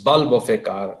aerodynamics, bulb of a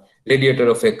car, radiator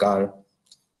of a car,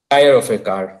 tire of a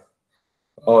car,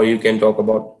 or you can talk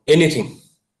about anything.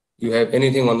 You have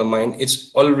anything on the mind,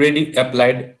 it's already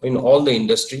applied in all the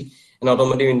industry, and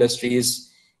automotive industry is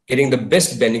getting the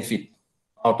best benefit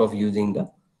out of using the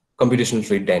computational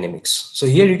fluid dynamics. So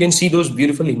here you can see those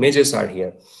beautiful images are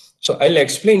here. So I'll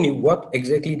explain you what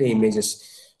exactly the images.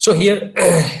 So here,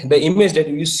 the image that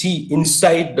you see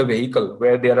inside the vehicle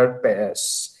where there are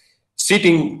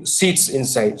seats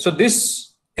inside. So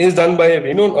this is done by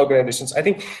renowned organizations. I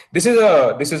think these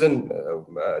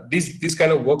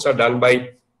kind of works are done by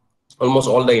almost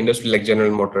all the industry like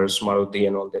General Motors, Maruti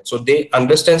and all that. So they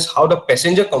understand how the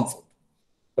passenger comfort,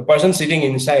 the person sitting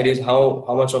inside is how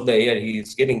much of the air he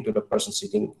is getting to the person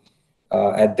sitting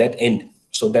at that end.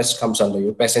 So that comes under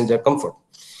your passenger comfort.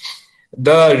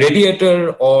 The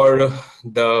radiator or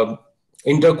the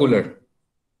intercooler,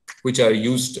 which are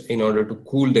used in order to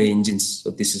cool the engines.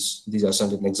 So these are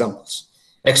certain examples.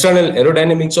 External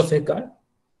aerodynamics of a car.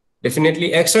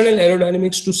 Definitely external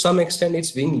aerodynamics to some extent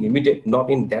it's being limited,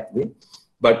 not in that way,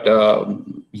 but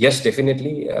yes,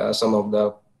 definitely some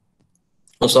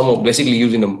of basically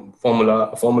using the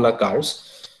formula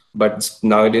cars, but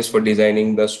nowadays for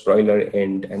designing the spoiler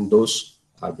and those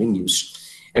are being used.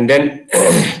 And then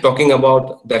talking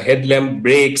about the headlamp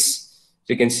brakes,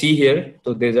 you can see here,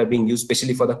 so these are being used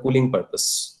especially for the cooling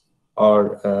purpose,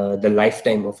 or the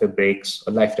lifetime of a brakes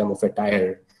or lifetime of a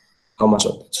tire, how much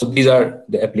of that. So these are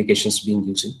the applications being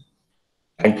used in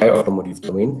entire automotive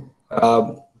domain.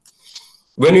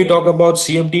 When we talk about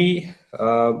CFD,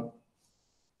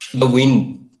 the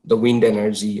wind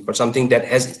energy or something that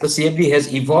the CFD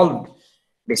has evolved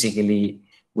basically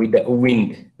with the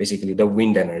wind, basically the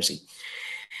wind energy.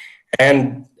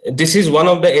 And this is one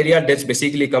of the area that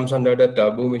basically comes under the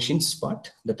turbo machines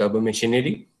part, the turbo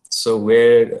machinery. So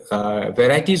where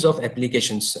varieties of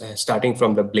applications starting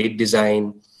from the blade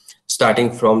design, starting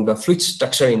from the fluid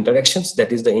structure interactions,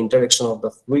 that is the interaction of the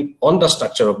fluid on the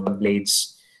structure of the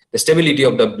blades, the stability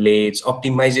of the blades,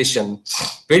 optimization,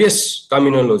 various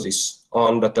terminologies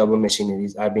on the turbo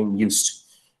machineries are being used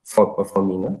for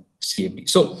performing a CFD.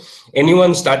 So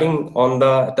anyone starting on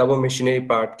the turbo machinery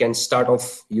part can start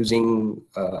off using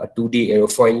a 2D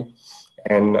aerofoil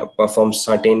and perform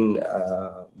certain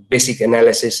basic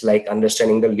analysis like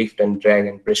understanding the lift and drag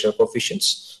and pressure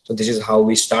coefficients. So this is how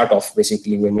we start off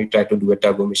basically when we try to do a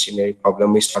turbo machinery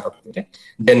problem. We start off with a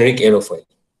generic aerofoil.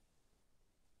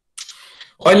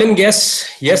 Oil and gas,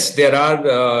 yes, there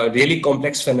are really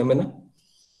complex phenomena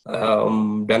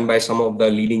done by some of the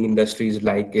leading industries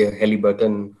like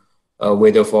Halliburton,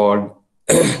 Weatherford.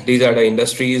 These are the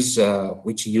industries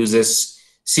which uses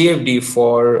CFD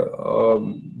for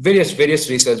various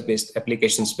research-based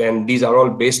applications, and these are all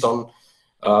based on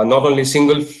not only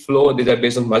single flow, these are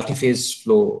based on multi-phase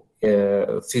flow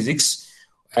physics.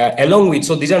 Along with,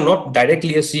 so these are not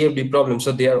directly a CFD problem,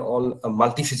 so they are all a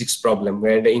multi-physics problem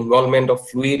where the involvement of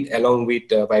fluid along with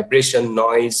vibration,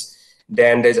 noise,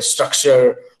 then there's a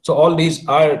structure. So all these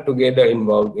are together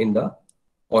involved in the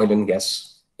oil and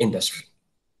gas industry.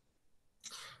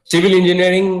 Civil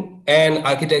engineering and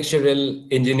architectural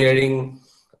engineering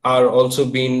are also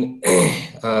being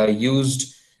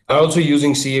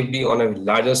using CFD on a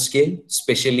larger scale,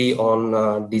 especially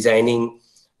on designing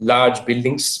large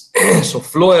buildings. So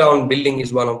flow around building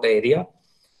is one of the area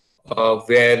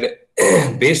where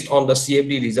based on the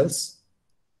CFD results,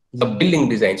 the building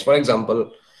designs, for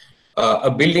example,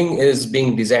 a building is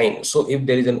being designed. So if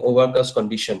there is an overcast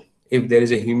condition, if there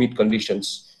is a humid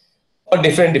conditions, or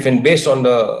different based on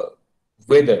the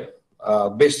weather,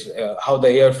 how the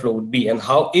airflow would be and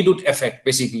how it would affect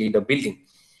basically the building.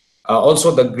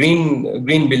 Also the green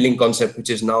building concept, which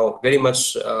is now very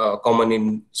much common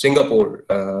in Singapore,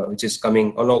 which is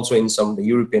coming, and also in some of the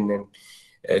European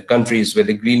countries where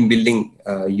the green building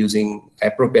using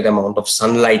appropriate amount of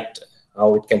sunlight,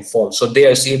 how it can fall. So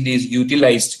their CFD is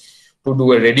utilized to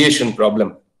do a radiation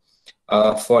problem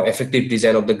for effective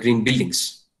design of the green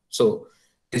buildings. So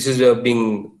this is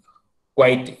being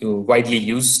quite widely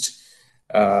used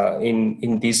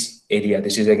in this area.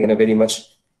 This is again a very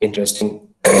much interesting.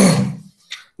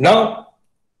 Now,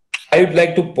 I would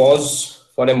like to pause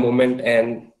for a moment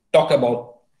and talk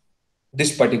about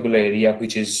this particular area,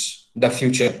 which is the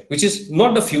future, which is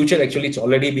not the future, actually, it's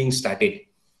already being started.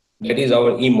 That is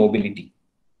our e-mobility.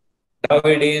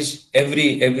 Nowadays,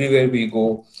 everywhere we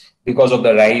go, because of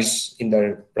the rise in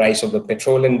the price of the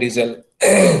petrol and diesel,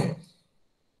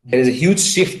 there is a huge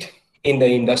shift in the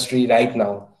industry right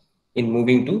now in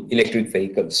moving to electric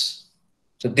vehicles.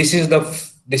 So this is the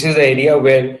area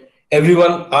where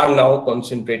everyone are now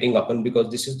concentrating upon,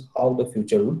 because this is how the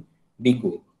future will be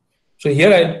going. So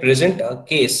here I present a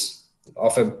case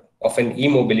of an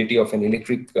e-mobility of an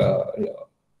electric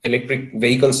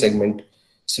vehicle segment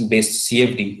based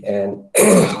CFD, and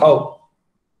how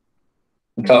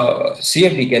the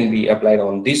CFD can be applied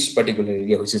on this particular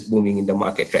area which is booming in the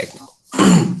market right now.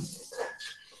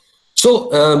 So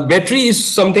battery is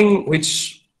something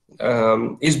which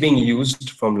is being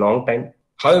used from long time.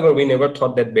 However, we never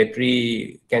thought that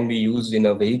battery can be used in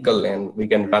a vehicle and we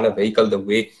can run a vehicle the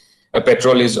way a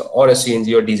petrol is or a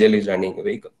CNG or diesel is running a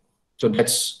vehicle. So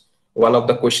that's one of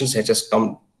the questions that has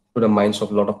come to the minds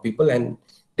of a lot of people, and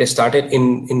they started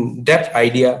in that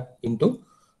idea into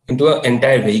an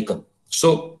entire vehicle.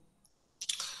 So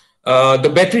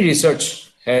the battery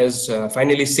research has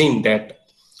finally seen that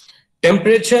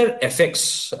temperature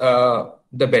affects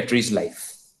the battery's life.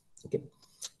 Okay.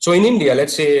 So in India,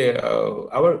 let's say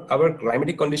our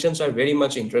climatic conditions are very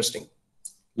much interesting.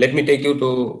 Let me take you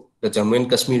to the Jammu and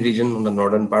Kashmir region, on the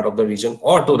northern part of the region,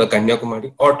 or to the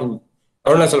Kanyakumari, or to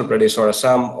Arunachal Pradesh or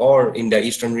Assam, or in the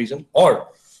eastern region, or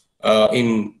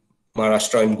in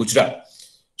Maharashtra and Gujarat.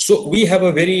 So we have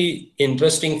a very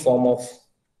interesting form of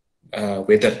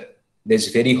weather. There's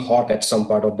very hot at some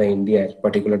part of the India at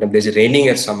particular time. There's raining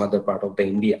at some other part of the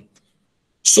India.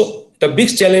 So the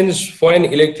big challenge for an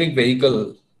electric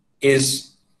vehicle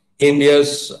is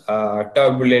India's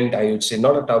turbulent, I would say,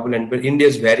 not a turbulent, but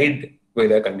India's varied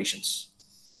weather conditions.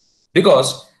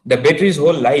 Because the battery's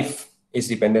whole life is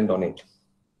dependent on it.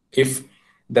 If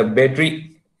the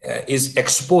battery is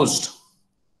exposed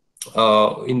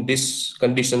in these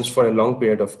conditions for a long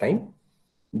period of time,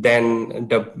 then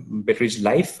the battery's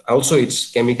life, also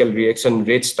its chemical reaction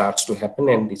rate starts to happen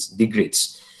and it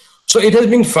degrades. So it has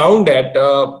been found that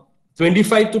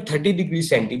 25 to 30 degrees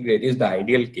centigrade is the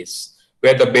ideal case,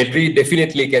 where the battery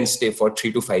definitely can stay for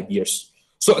 3 to 5 years.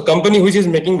 So a company which is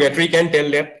making battery can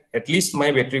tell that at least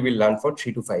my battery will run for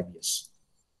 3 to 5 years.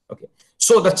 Okay. So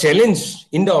So the challenge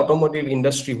in the automotive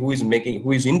industry who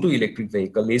is into electric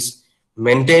vehicle is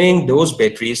maintaining those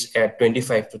batteries at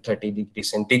 25 to 30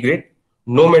 degrees centigrade,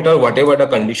 no matter whatever the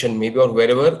condition may be or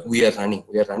wherever we are running.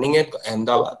 We are running at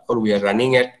Ahmedabad, or we are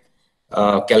running at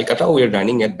Calcutta, or we are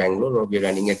running at Bangalore, or we are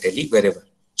running at Delhi, wherever.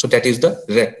 So that is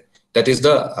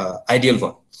the ideal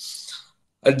one.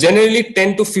 Generally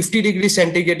 10 to 50 degrees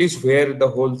centigrade is where the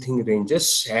whole thing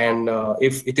ranges, and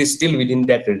if it is still within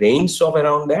that range of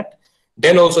around that,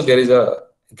 then also there is a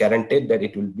guaranteed that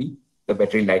the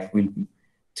battery life will be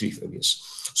 3-5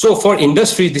 years. So for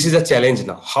industry, this is a challenge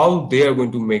now, how they are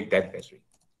going to make that battery.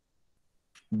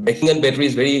 Making a battery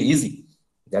is very easy,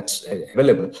 that's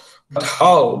available, but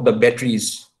how the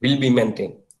batteries will be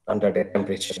maintained under that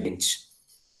temperature range.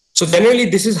 So generally,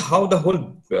 this is how the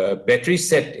whole battery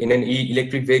set in an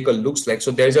electric vehicle looks like.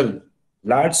 So there's a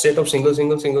large set of single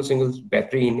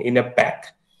battery in a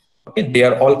pack. Okay, they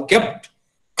are all kept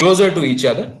closer to each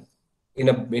other in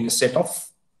a set of,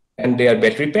 and they are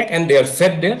battery pack, and they are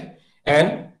fed there,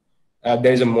 and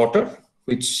there is a motor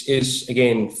which is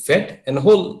again fed, and the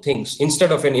whole things,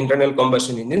 instead of an internal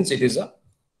combustion engines, it is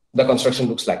the construction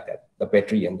looks like that, the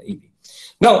battery and the EV.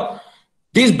 Now,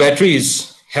 these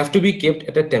batteries have to be kept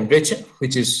at a temperature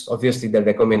which is obviously the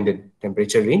recommended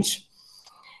temperature range.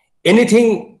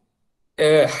 Anything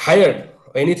higher,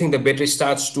 anything the battery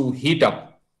starts to heat up,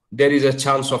 there is a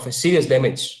chance of a serious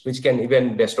damage which can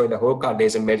even destroy the whole car. There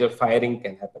is a major firing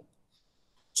can happen.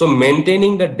 So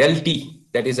maintaining the del T,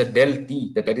 that is a del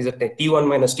T, that is a T1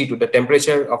 minus T2, the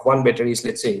temperature of one battery is,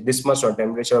 let's say, this much, or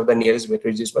temperature of the nearest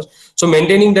battery is this much. So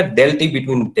maintaining the del T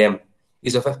between them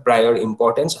is of a prior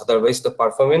importance, otherwise the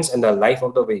performance and the life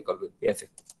of the vehicle will be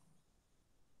affected.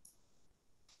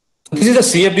 This is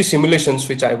the CFD simulations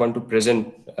which I want to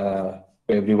present to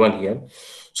everyone here.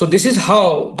 So this is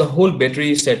how the whole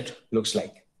battery set looks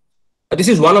like. This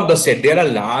is one of the set. There are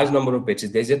a large number of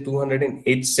batteries. There's a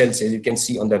 208 cells, as you can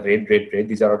see on the red.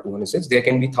 These are our 200 cells. There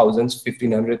can be thousands,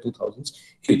 1500, 2000s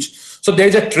each. So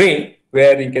there's a tray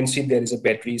where you can see there is a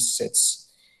battery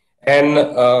sets. And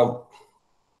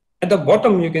at the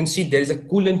bottom, you can see there is a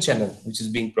coolant channel which is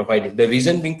being provided. The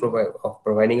reason being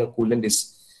providing a coolant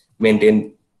is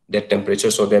maintain that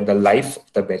temperature so that the life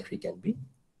of the battery can be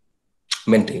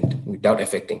maintained without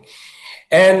affecting.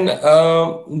 And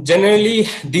generally,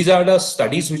 these are the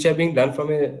studies which are being done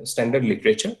from a standard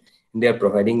literature. They are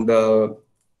providing the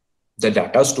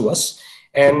data to us.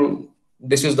 And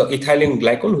this is the ethylene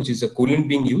glycol, which is a coolant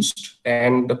being used,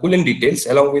 and the coolant details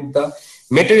along with the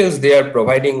materials they are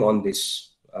providing on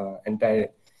this entire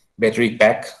battery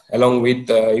pack, along with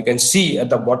you can see at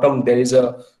the bottom there is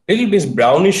a little bit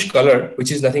brownish color,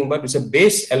 which is nothing but it's a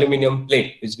base aluminum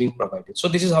plate which is being provided. So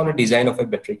this is how the design of a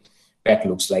battery pack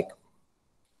looks like.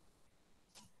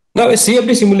 Now a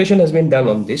CFD simulation has been done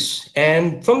on this,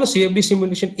 and from the CFD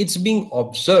simulation it's being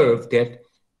observed that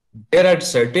there are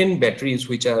certain batteries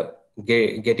which are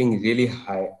getting really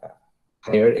higher,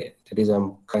 that is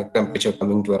temperature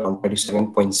coming to around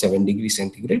 37.7 degrees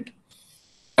centigrade,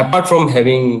 apart from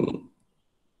having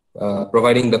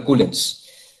providing the coolants.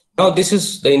 Now this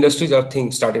is the industries are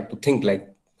started to think like,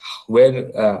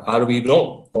 where are we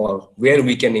wrong, or where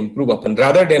we can improve upon,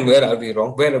 rather than where are we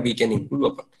wrong, where we can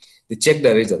improve upon. They check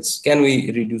the results. Can we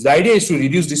reduce? The idea is to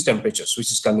reduce these temperatures, which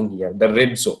is coming here, the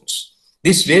red zones.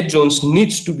 These red zones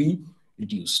needs to be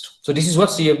reduced. So this is what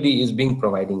CFD is being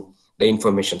providing the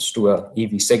informations to a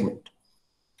EV segment.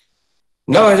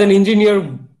 Now, as an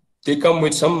engineer, they come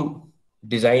with some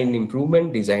design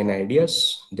improvement, design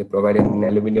ideas. They provide an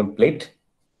aluminum plate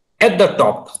at the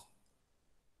top.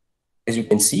 As you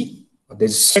can see,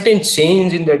 there's a certain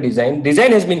change in the design.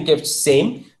 Design has been kept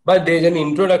same, but there's an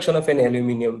introduction of an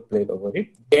aluminum plate over it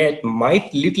that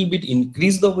might little bit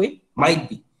increase the weight, might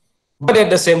be. But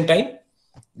at the same time,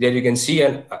 there you can see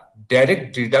a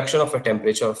direct reduction of a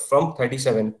temperature from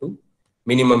 37 to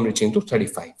minimum reaching to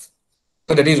 35.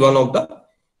 So that is one of the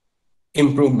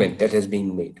improvement that has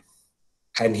been made.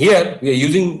 And here we are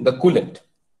using the coolant.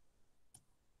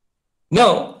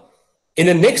 Now, in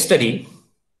the next study,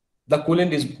 the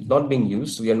coolant is not being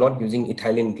used. We are not using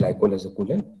ethylene glycol as a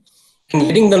coolant, and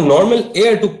letting the normal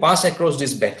air to pass across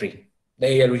this battery, the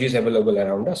air which is available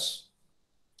around us,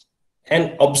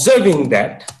 and observing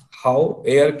that how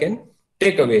air can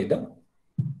take away the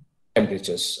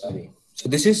temperatures away. So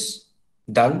this is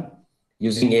done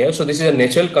using air. So this is a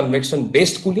natural convection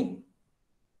based cooling,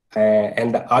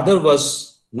 and the other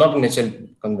was not natural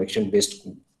convection based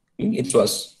cooling. It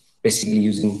was basically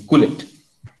using coolant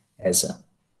as a.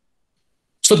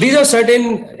 So these are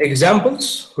certain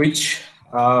examples which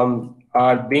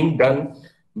are being done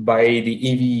by the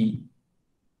EV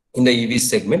in the EV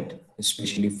segment.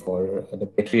 especially for the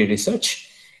battery research.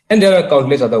 And there are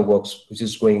countless other works which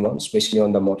is going on, especially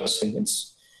on the motor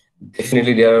segments.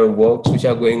 Definitely there are works which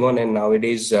are going on, and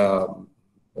nowadays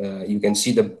you can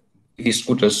see the EV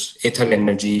scooters. Ether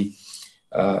Energy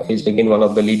is again one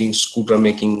of the leading scooter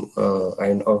making,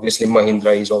 and obviously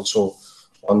Mahindra is also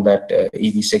on that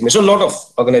EV segment. So a lot of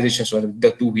organizations,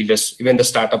 the two-wheelers, even the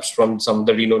startups from some of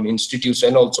the renowned institutes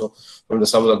and also from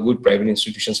some of the good private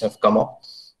institutions have come up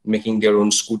making their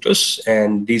own scooters,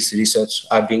 and these research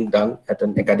are being done at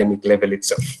an academic level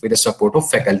itself with the support of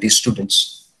faculty,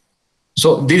 students.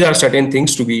 So these are certain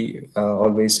things to be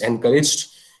always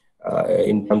encouraged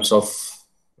in terms of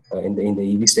in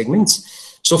the EV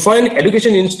segments. So for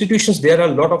education institutions, there are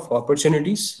a lot of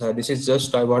opportunities. This is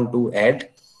just I want to add.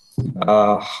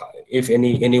 If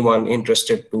anyone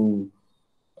interested to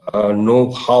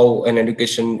know how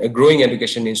a growing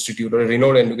education institute or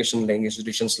renowned education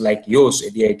institutions like yours,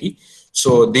 ADIT.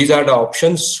 So these are the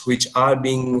options which are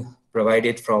being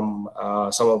provided from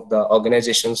some of the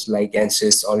organizations like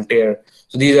ANSYS, Altair.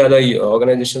 So these are the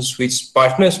organizations which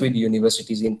partners with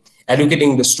universities in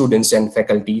educating the students and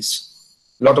faculties.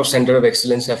 A lot of center of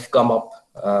excellence have come up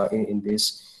in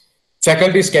this.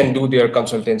 Faculties can do their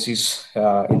consultancies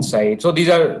inside. So these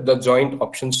are the joint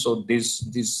options. So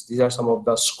these are some of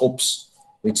the scopes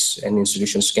which an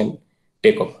institutions can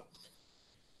take up.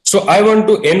 So I want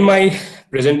to end my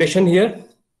presentation here.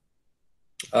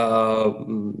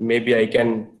 Maybe I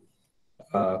can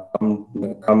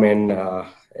come and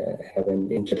have an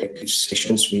interactive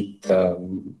sessions with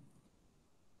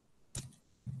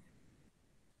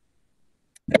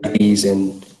faculties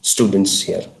and students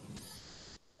here.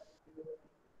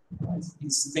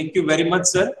 Thank you very much,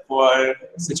 sir, for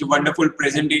such a wonderful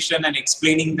presentation and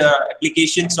explaining the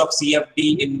applications of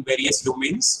CFD in various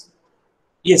domains.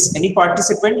 Yes, any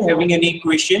participant having any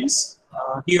questions,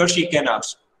 he or she can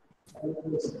ask.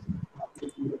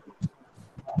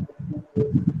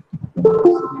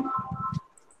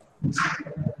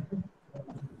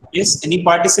 Yes, any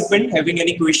participant having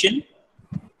any question?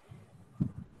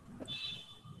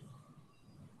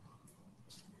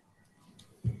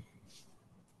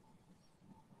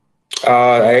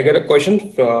 I got a question.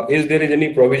 Is there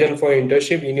any provision for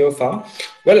internship in your firm?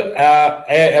 Well,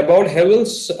 about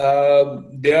Havells,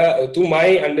 to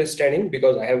my understanding,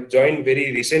 because I have joined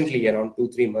very recently, around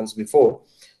 2-3 months before.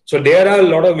 So there are a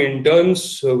lot of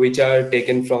interns which are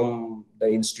taken from the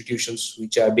institutions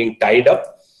which are being tied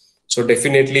up. So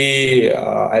definitely,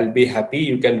 I'll be happy.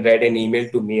 You can write an email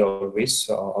to me always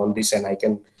on this, and I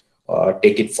can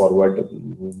take it forward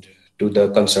to the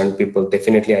concerned people.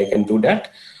 Definitely, I can do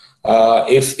that.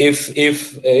 If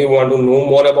you want to know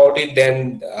more about it,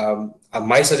 then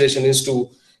my suggestion is to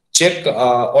check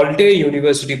Altair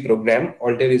University program.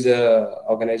 Altair is a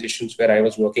organization where I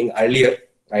was working earlier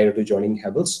prior to joining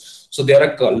Havells. So there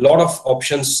are a lot of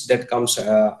options that comes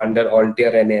under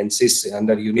Altair and ANSYS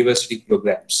under university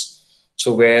programs.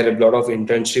 So where a lot of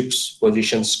internships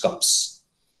positions comes.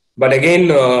 But again,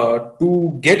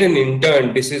 to get an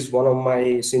intern, this is one of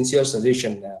my sincere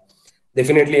suggestion.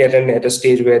 Definitely at a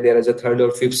stage where there is a 3rd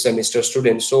or 5th semester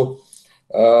student. So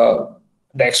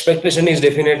the expectation is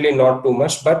definitely not too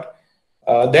much, but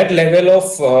that level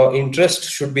of interest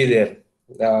should be there.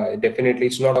 Definitely,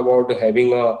 it's not about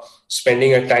having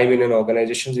spending a time in an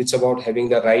organization. It's about having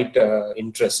the right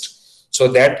interest. So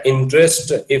that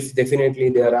interest, if definitely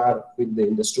there are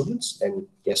in the students, then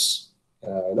yes,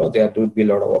 there would be a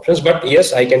lot of options. But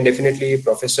yes, I can definitely,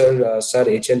 Professor Sir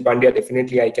H.N. Pandya,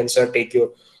 definitely I can, sir, take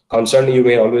your concern. You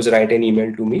may always write an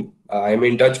email to me. I am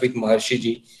in touch with Maharshi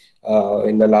ji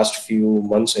in the last few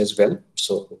months as well.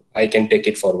 So I can take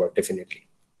it forward, definitely.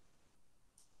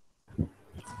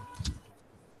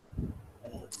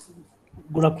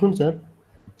 Good afternoon, sir.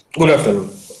 Good afternoon.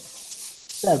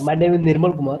 Sir, my name is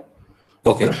Nirmal Kumar.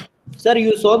 Okay. Sir,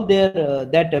 you saw there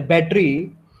that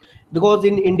battery, because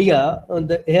in India,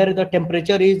 here the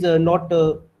temperature is not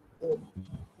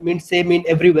means same in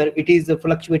everywhere. It is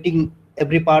fluctuating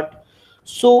every part.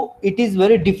 So it is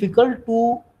very difficult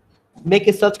to make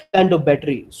a such kind of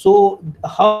battery. So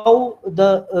how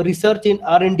the research in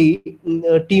R&D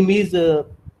team is,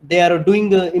 they are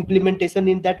doing implementation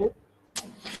in that way?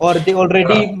 Or they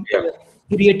already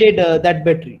created that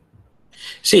battery?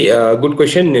 See, good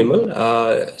question,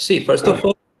 Nirmal. See, first of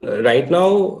all, right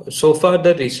now, so far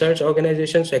the research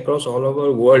organizations across all over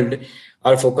the world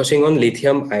are focusing on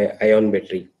lithium-ion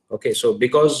battery. Okay, so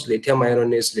because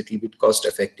lithium-ion is little bit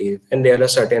cost-effective, and there are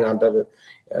certain other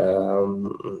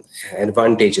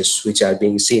advantages which are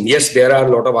being seen. Yes, there are a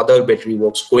lot of other battery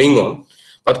works going on,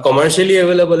 but commercially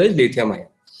available is lithium-ion.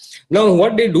 Now,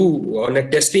 what they do on a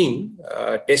testing,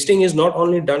 testing is not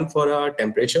only done for a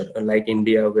temperature like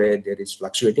India where there is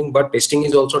fluctuating, but testing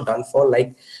is also done for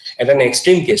like at an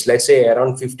extreme case, let's say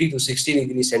around 50 to 60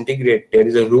 degrees centigrade, there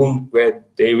is a room where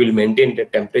they will maintain the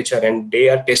temperature and they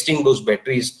are testing those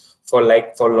batteries for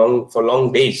like for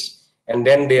long days, and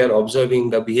then they are observing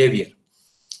the behavior.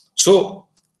 So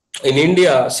in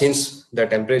India, since the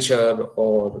temperature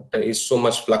or is so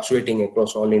much fluctuating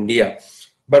across all India,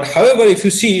 but however, if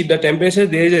you see the temperature,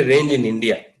 there is a range in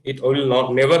India. It will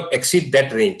not never exceed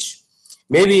that range.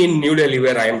 Maybe in New Delhi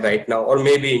where I am right now, or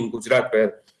maybe in Gujarat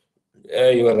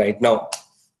where you are right now,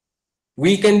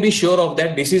 we can be sure of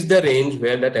that this is the range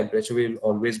where the temperature will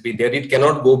always be there. It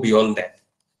cannot go beyond that.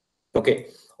 Okay.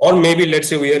 Or maybe let's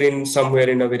say we are in somewhere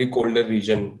in a very colder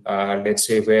region, let's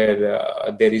say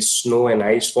where there is snow and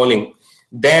ice falling.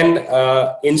 Then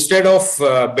instead of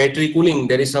battery cooling,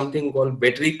 there is something called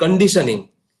battery conditioning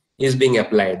is being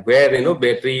applied, where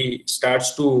battery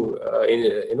starts to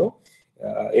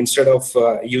instead of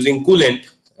using coolant,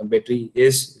 battery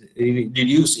is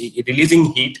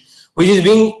releasing heat, which is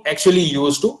being actually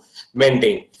used to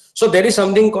maintain. So there is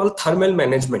something called thermal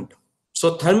management.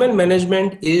 So thermal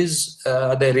management is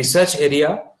the research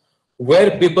area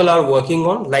where people are working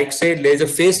on, like say there's a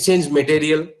phase change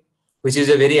material, which is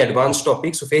a very advanced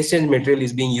topic. So phase change material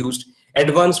is being used,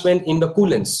 advancement in the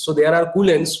coolants. So there are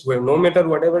coolants where no matter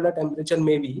whatever the temperature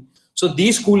may be, so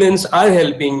these coolants are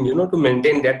helping, to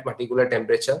maintain that particular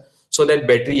temperature so that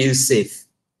battery is safe.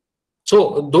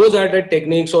 So those are the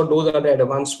techniques or those are the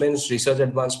advancements, research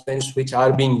advancements, which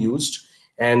are being used,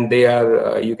 and they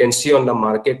are, you can see on the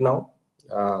market now.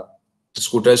 The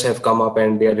scooters have come up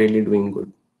and they are really doing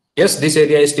good. Yes, this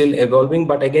area is still evolving,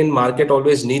 but again, market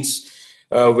always needs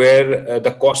where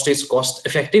the cost is cost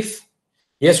effective.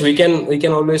 Yes, we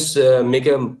can always make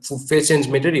a phase change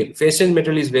material. Phase change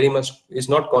material is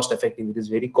not cost effective. It is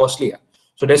very costly.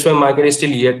 So that's why market is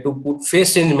still yet to put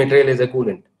phase change material as a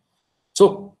coolant.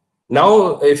 So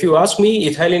now, if you ask me,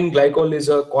 ethylene glycol is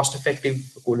a cost effective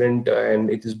coolant and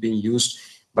it is being used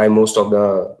by most of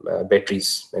the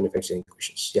batteries manufacturing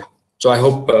questions. Yeah. So I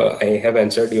hope I have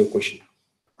answered your question.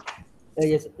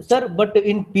 Yes, sir. But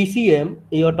in PCM,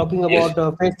 you are talking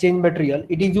about phase change material.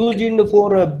 It is used in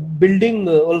for building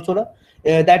also,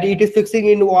 that it is fixing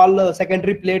in wall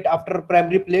secondary plate after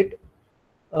primary plate,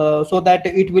 so that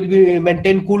it will be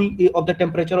maintain cool of the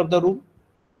temperature of the room.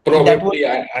 Probably,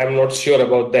 I'm not sure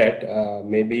about that.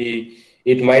 Maybe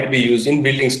it might be used in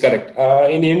buildings, correct?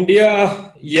 In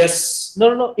India, yes.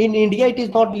 No. In India, it is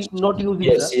not using.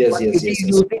 Yes, It is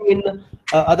using in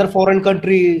other foreign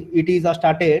country. It is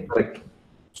started. Correct.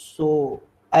 So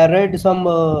I read some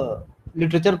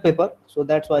literature paper. So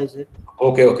that's why I said.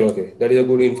 Okay. That is a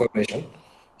good information.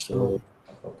 So.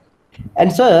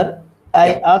 And sir,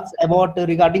 I asked about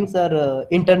regarding sir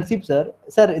internship, sir.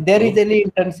 Sir, there is any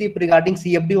internship regarding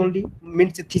CFD only,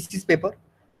 means thesis paper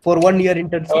for 1 year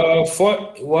internship? For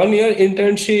 1 year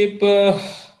internship,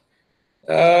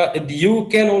 you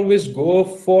can always go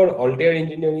for Altair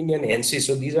Engineering and NC.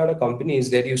 So these are the companies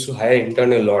that used to hire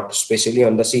intern a lot, especially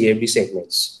on the CFD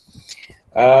segments.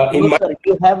 Sir,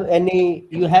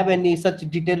 you have any such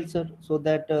details, sir? So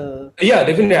that yeah,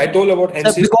 definitely. I told about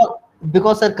NC.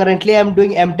 Because sir, currently I'm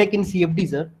doing MTech in CFD,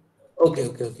 sir. Okay.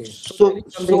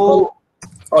 So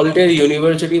Altair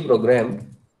University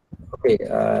program. Okay,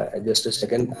 just a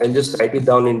second. I'll just write it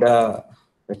down in the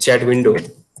chat window.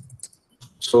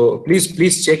 So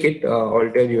please check it,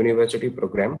 Altair University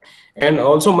program. And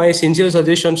also my sincere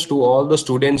suggestions to all the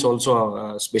students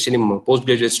also, especially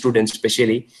postgraduate students,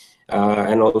 especially,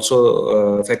 and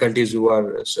also faculties who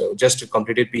are just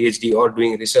completed PhD or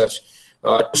doing research,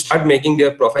 to start making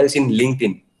their profiles in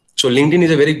LinkedIn. So LinkedIn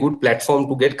is a very good platform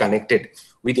to get connected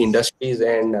with industries,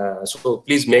 and so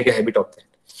please make a habit of that.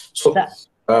 So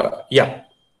yeah.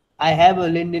 I have a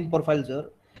LinkedIn profile, sir.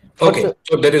 Okay,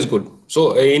 so that is good.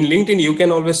 So in LinkedIn, you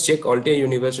can always check Altair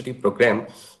University program.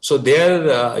 So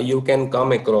there you can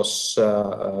come across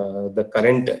the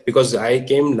current, because I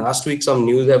came last week, some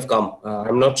news have come.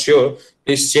 I'm not sure.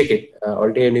 Please check it.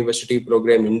 Altair University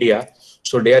program India.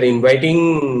 So they are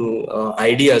inviting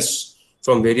ideas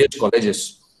from various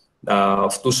colleges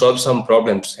to solve some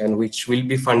problems, and which will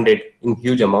be funded in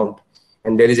huge amount.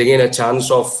 And there is again a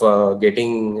chance of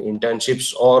getting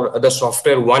internships or the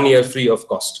software 1 year free of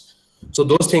cost. So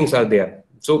those things are there.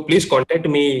 So please contact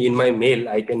me in my mail.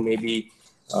 I can maybe.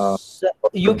 Sir,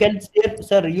 you can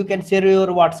share your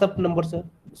WhatsApp number, sir,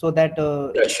 so that.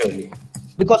 Yeah, surely.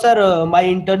 Because sir, my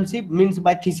internship means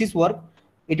my thesis work.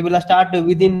 It will start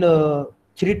within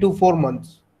 3 to 4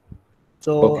 months.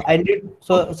 So okay.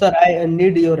 Sir, I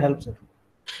need your help, sir.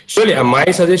 Surely, my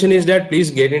suggestion is that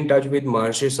please get in touch with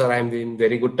Maharshi sir. I'm in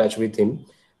very good touch with him.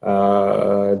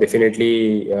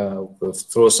 Definitely,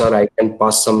 through sir, I can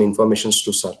pass some informations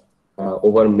to sir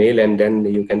over mail, and then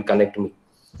you can connect me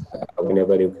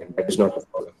whenever you can. That is not a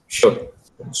problem. Sure.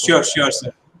 Sure, sure,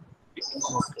 sir.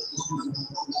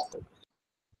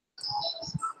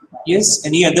 Yes,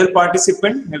 any other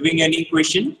participant having any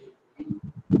question?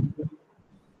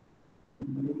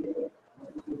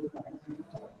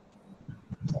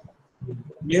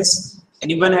 Yes,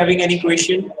 anyone having any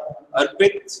question?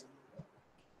 Arpit?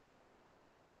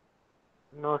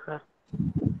 No, sir.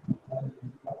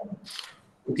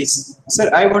 Okay, sir,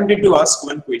 I wanted to ask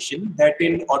one question that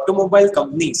in automobile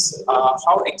companies,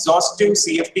 how exhaustive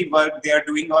CFD work they are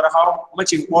doing or how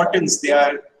much importance they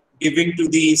are giving to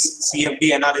these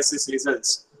CFD analysis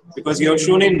results? Because you have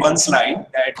shown in one slide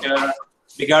that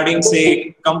regarding,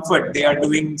 say, comfort, they are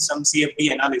doing some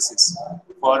CFD analysis.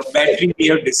 For battery, we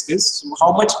have discussed. So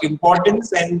how much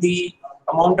importance and the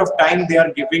amount of time they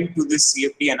are giving to this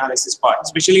CFD analysis part,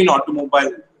 especially in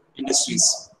automobile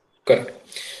industries? Correct.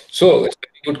 So it's a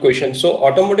very good question. So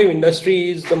automotive industry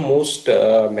is the most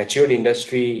matured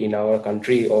industry in our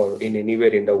country or in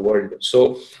anywhere in the world.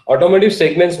 So automotive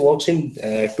segments works in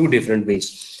two different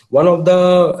ways. One of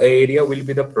the area will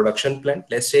be the production plant.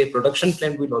 Let's say production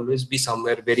plant will always be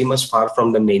somewhere very much far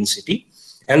from the main city.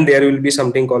 And there will be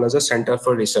something called as a Center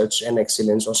for Research and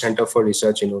Excellence or Center for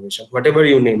Research Innovation, whatever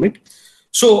you name it.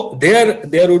 So there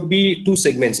would be two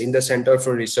segments in the Center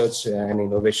for Research and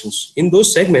Innovations. In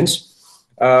those segments,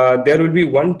 there will be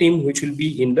one team which will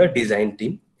be in the design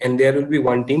team, and there will be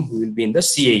one team who will be in the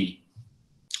CAE.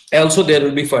 Also, there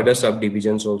will be further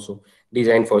subdivisions also,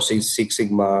 design for Six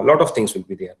Sigma, a lot of things will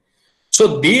be there.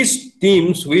 So these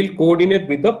teams will coordinate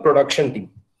with the production team.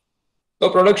 The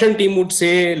production team would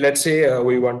say, let's say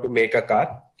we want to make a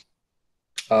car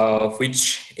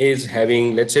which is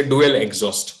having, let's say, dual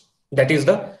exhaust. That is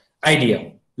the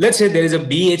idea. Let's say there is a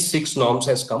BH6 norms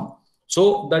has come.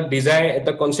 So the design,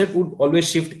 the concept would always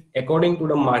shift according to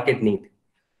the market need.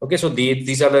 Okay, so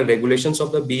these are the regulations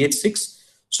of the BH6.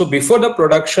 So before the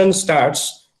production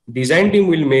starts, design team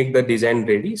will make the design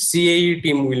ready. CAE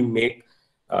team will make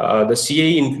the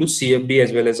CAE includes CFD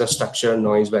as well as a structure,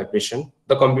 noise, vibration,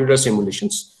 the computer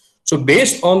simulations. So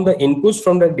based on the inputs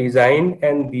from the design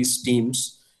and these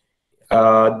teams,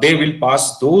 they will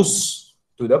pass those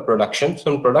to the production.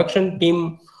 So production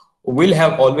team will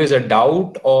have always a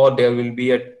doubt or there will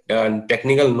be a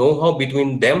technical know-how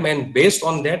between them, and based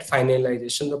on that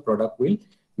finalization, the product will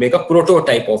make a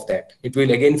prototype of that. It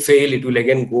will again fail, it will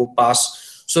again go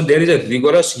pass. So there is a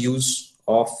rigorous use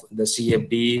of the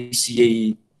CFD,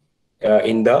 CAE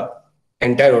in the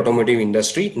entire automotive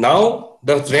industry. Now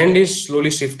the trend is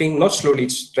slowly shifting, not slowly,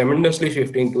 it's tremendously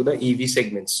shifting to the EV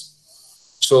segments.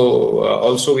 So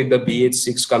also with the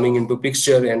BH6 coming into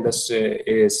picture and this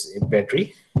is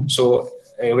battery. So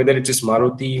whether it is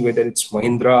Maruti, whether it's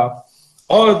Mahindra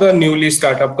or the newly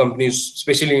startup companies,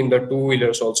 especially in the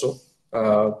two-wheelers also,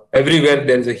 everywhere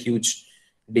there is a huge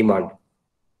demand.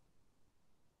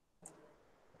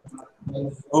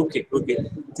 Okay, okay.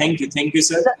 Thank you,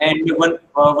 sir. And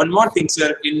one more thing,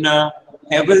 sir. In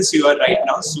Havells, you are right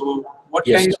now. So what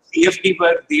Yes. kind of CFD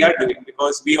work they are doing?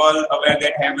 Because we all aware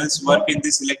that Havells work in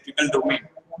this electrical domain.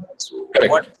 So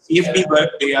Correct. what CFD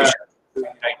work they are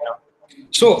doing right now?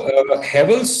 So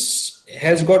Havells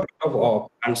has got a lot of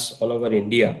plants all over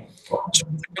India. So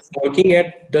working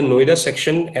at the Noida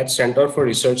section at Center for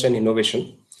Research and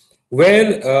Innovation,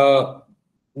 where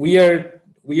we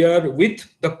are with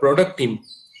the product team,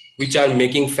 which are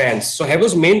making fans. So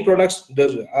Havells main products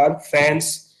are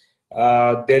fans.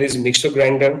 There is mixer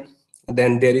grinder,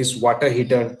 then there is water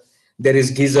heater, there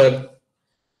is geyser.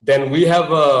 Then we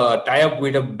have a tie-up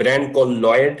with a brand called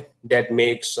Lloyd that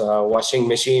makes washing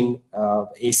machine,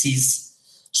 ACs.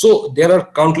 So there are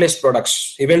countless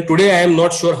products. Even today, I am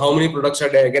not sure how many products are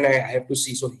there. Again, I have to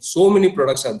see. So many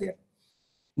products are there.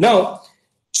 Now,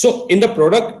 so in the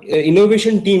product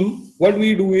innovation team, what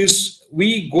we do is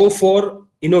we go for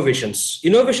innovations.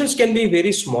 Innovations can be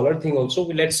very smaller thing also.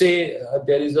 Let's say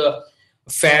there is a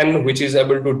fan which is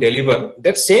able to deliver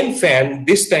that same fan.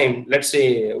 This time, let's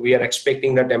say we are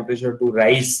expecting the temperature to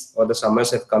rise or the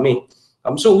summers have coming.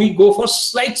 So we go for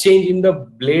slight change in the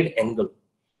blade angle.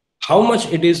 How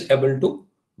much it is able to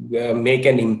make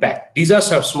an impact. These are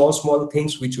some small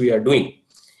things which we are doing.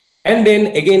 And then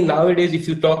again, nowadays, if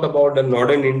you talk about the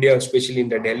northern India, especially in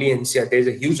the Delhi NCR, there is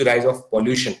a huge rise of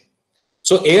pollution.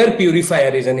 So air purifier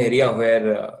is an area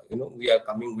where we are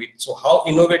coming with. So how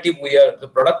innovative we are, the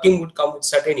product team would come with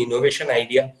certain innovation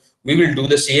idea. We will do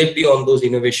the CFD on those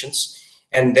innovations.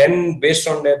 and then based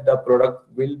on that, the product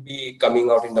will be coming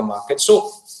out in the market.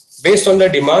 So based on the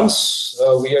demands,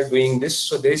 we are doing this.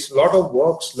 So there's a lot of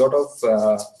works, lot of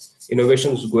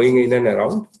innovations going in and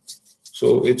around.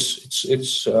 So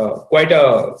it's quite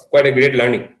a great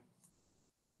learning.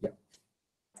 Yeah.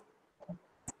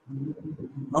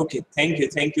 Okay,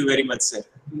 thank you very much, sir.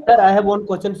 Sir, I have one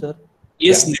question, sir.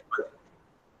 Yes, Yeah. Nirmal.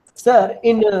 Sir,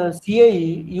 in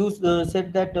CAE, you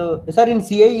said that, sir, in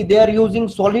CAE, they are using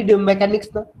solid mechanics,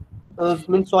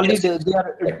 means solid, Yes.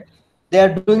 they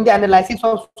are doing the analysis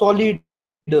of solid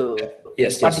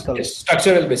Yes, particles.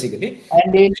 structural basically.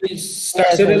 And in,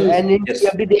 Structural, and in yes,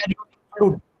 CFD, they are using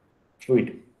fluid. fluid,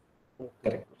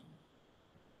 correct.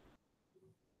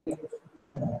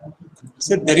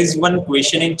 Sir, there is one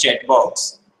question in chat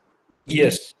box.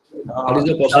 Yes. What is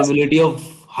the possibility of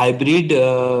hybrid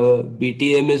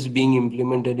BTMS being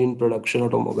implemented in production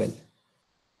automobile?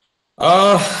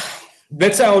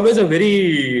 That's always a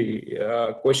very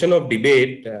question of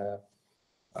debate.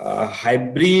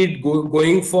 Hybrid,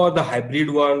 going for the hybrid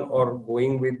one or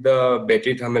going with the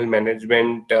battery thermal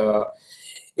management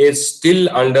is still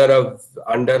under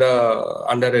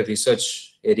a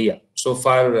research area. So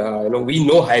far, we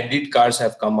know hybrid cars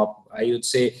have come up. I would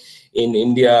say in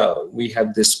India we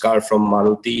have this car from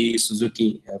Maruti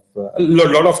Suzuki. A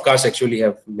lot of cars actually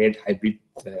have made hybrid,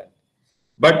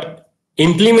 but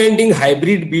implementing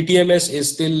hybrid BTMS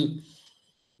is still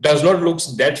does not look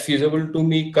that feasible to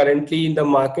me currently in the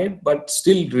market, but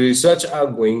still research are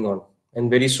going on, and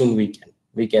very soon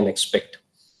we can expect.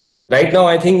 Right now,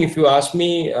 I think if you ask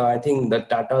me, I think the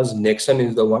Tata's Nexon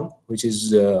is the one which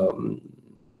is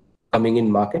coming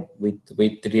in market with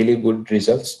really good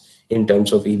results in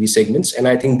terms of EV segments, and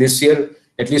I think this year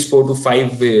at least 4 to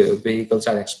 5 vehicles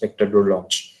are expected to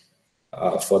launch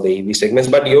for the EV segments.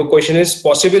 But your question is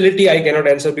possibility, I cannot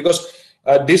answer because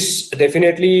this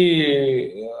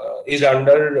definitely is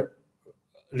under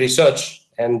research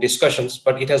and discussions,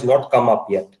 but it has not come up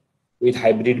yet with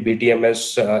hybrid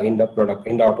BTMS in the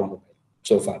automobile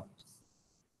so far.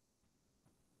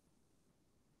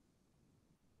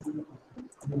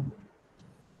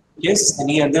 Yes,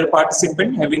 any other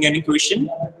participant having any question?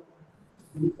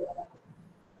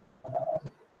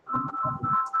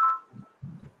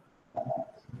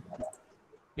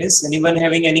 Yes, anyone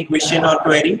having any question or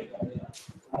query?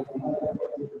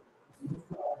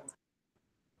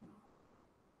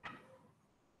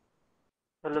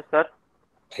 Hello, sir.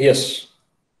 Yes.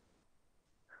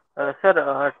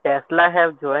 Sir, Tesla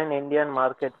have joined Indian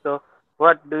market. So,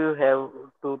 what do you have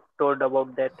to told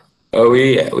about that?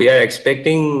 We are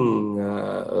expecting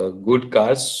good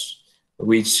cars,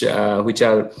 which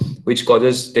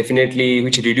reduces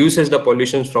the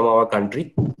pollution from our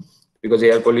country, because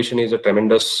air pollution is a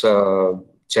tremendous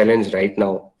challenge right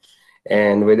now.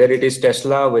 And whether it is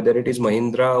Tesla, whether it is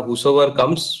Mahindra, whosoever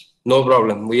comes, no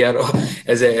problem. We are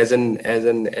as an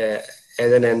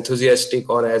enthusiastic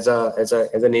or as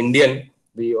an Indian,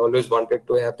 we always wanted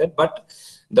to have that. But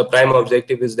the prime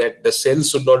objective is that the sales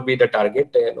should not be the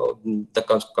target. The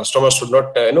customers should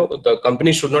not, the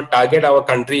company should not target our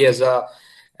country as a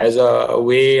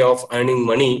way of earning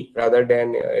money, rather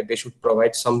than they should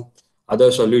provide some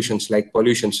other solutions like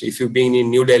pollutions. If you've been in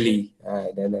New Delhi,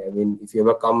 then I mean, if you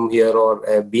ever come here or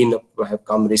have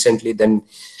come recently, then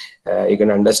you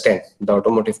can understand the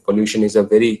automotive pollution is a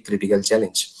very critical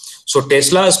challenge. So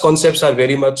Tesla's concepts are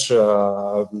very much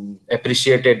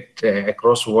appreciated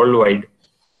across worldwide.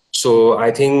 So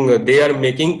I think they are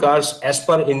making cars as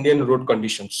per Indian road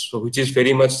conditions, so which is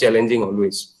very much challenging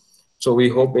always. So we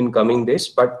hope in coming days,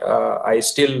 but I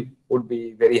still would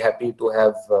be very happy to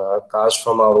have cars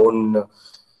from our own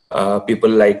people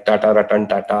like Tata, Ratan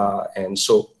Tata, and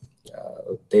so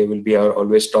they will be our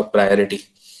always top priority.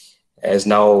 As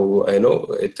now,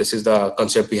 this is the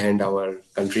concept behind our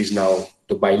countries now,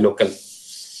 to buy local.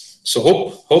 So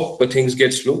hope things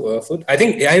get slow. I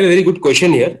think I have a very good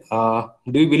question here.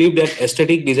 Do you believe that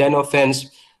aesthetic design of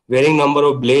fans, varying number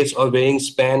of blades or varying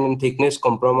span and thickness,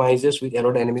 compromises with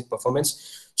aerodynamic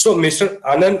performance? So Mr.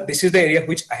 Anand, this is the area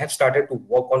which I have started to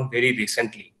work on very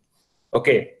recently.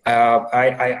 Okay,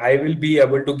 I will be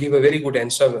able to give a very good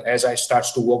answer as I start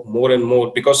to work more and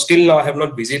more, because still now I have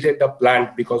not visited the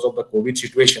plant because of the COVID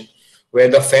situation where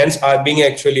the fans are being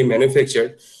actually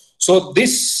manufactured. So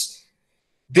this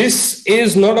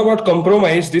is not about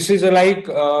compromise. This is like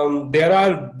there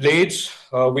are blades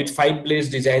with 5 blades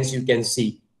designs you can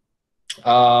see.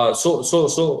 So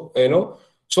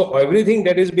everything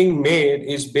that is being made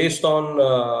is based on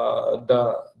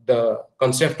the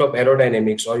concept of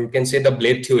aerodynamics, or you can say the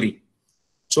blade theory.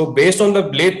 So based on the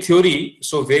blade theory,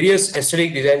 so various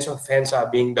aesthetic designs of fans are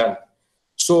being done.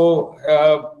 So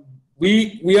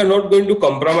we are not going to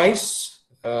compromise.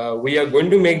 We are going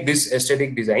to make these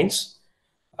aesthetic designs,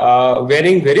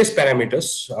 varying various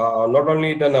parameters, not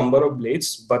only the number of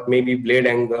blades, but maybe blade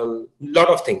angle, lot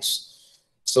of things.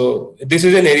 So this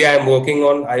is an area I'm working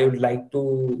on. I would like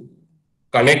to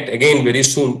connect again very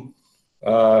soon,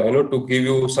 to give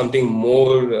you something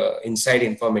more inside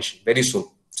information very soon.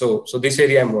 So this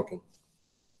area I'm working.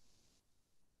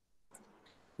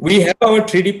 We have our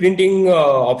 3D printing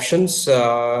options,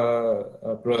 sir.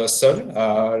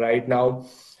 Right now,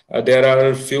 there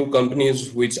are few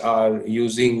companies which are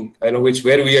using,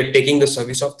 where we are taking the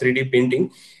service of 3D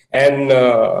printing, and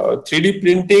 3D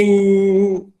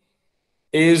printing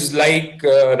is like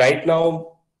right now.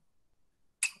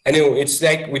 It's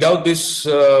like without this,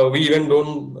 we even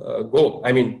don't go.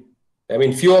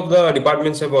 Few of the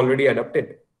departments have already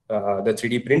adopted the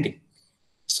 3D printing.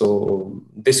 So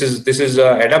this is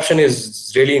adoption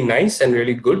is really nice and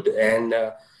really good. And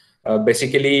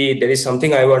basically, there is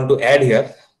something I want to add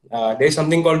here. There is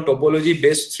something called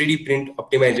topology-based 3D print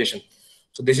optimization.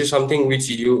 So this is something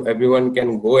which everyone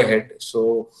can go ahead.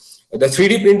 So the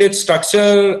 3D printed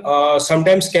structure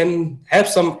sometimes can have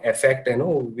some effect.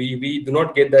 We do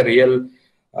not get the real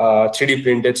 3D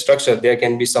printed structure. There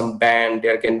can be some band,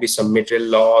 there can be some material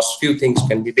loss, few things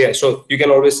can be there. So you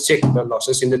can always check the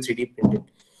losses in the 3D printed.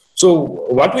 So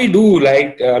what we do,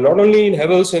 like not only in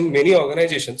Havells and many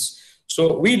organizations,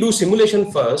 so we do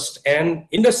simulation first, and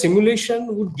in the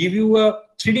simulation would give you a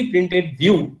 3D printed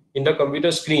view in the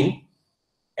computer screen,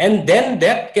 and then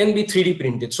that can be 3D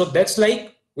printed. So that's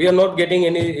like we are not getting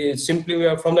any, simply we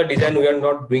are from the design, we are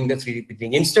not doing the 3D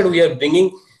printing. Instead, we are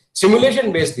bringing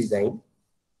simulation based design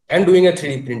and doing a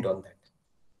 3D print on that.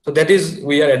 So that is,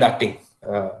 we are adapting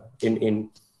in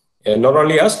not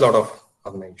only us, lot of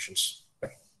organizations.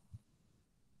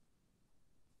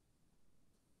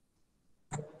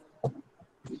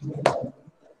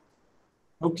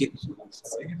 Okay.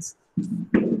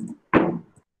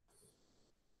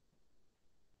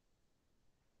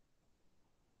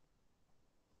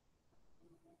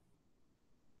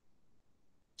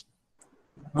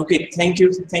 Okay, thank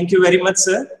you. Thank you very much,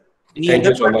 sir. Any Thank other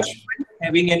you so much.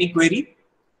 having any query?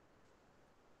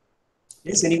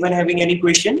 Yes, anyone having any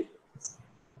question?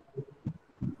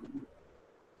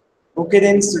 Okay,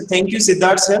 then, so thank you,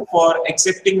 Sidharth, sir, for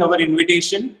accepting our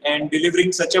invitation and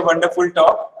delivering such a wonderful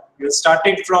talk. You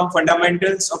started from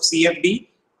fundamentals of CFD,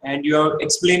 and you have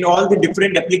explained all the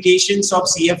different applications of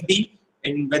CFD,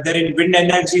 in whether in wind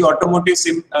energy, automotive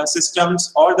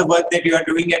systems, or the work that you are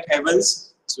doing at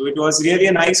Havells. So it was really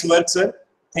a nice work, sir.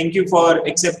 Thank you for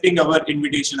accepting our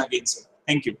invitation again, sir.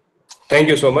 Thank you. Thank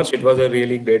you so much. It was a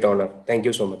really great honor. Thank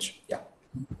you so much. Yeah.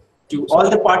 To all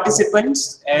the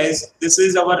participants, as this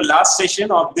is our last session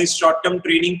of this short-term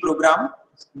training program,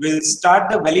 we'll start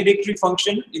the valedictory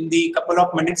function in the couple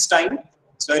of minutes time.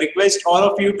 So I request all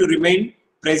of you to remain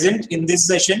present in this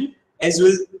session, as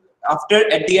will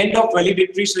at the end of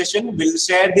valedictory session, we'll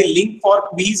share the link for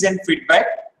quiz and feedback,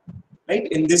 right,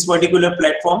 in this particular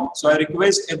platform. So I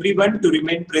request everyone to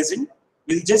remain present.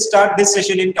 We'll just start this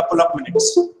session in couple of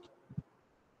minutes.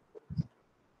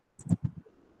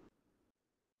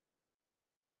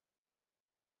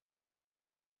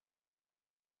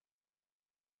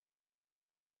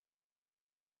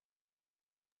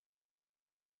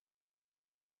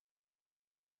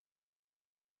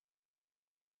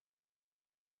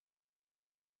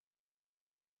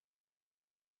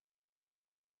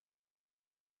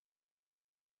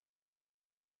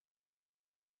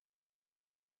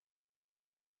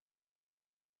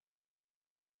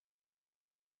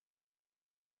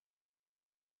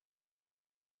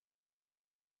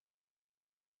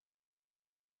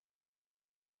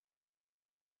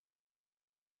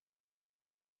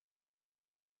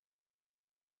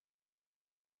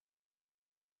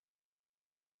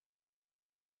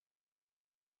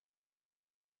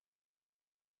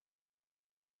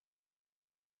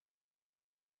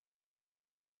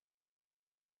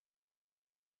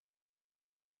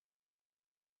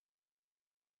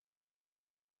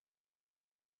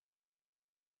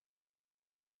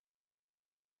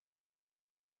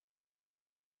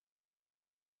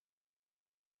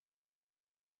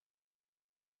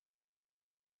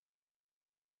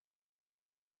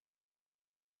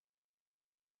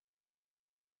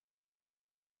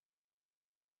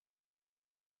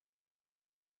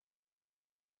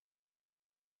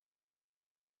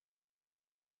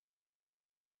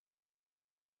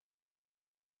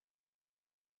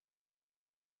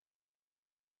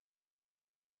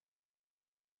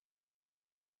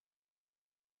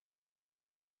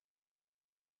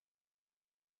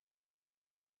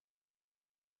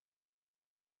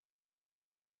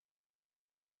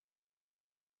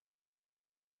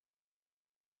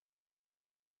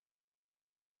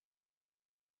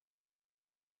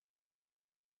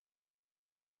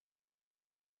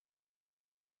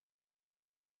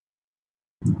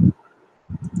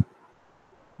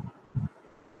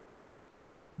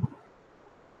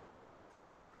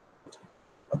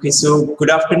 Okay, so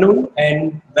good afternoon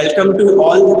and welcome to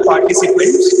all the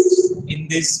participants in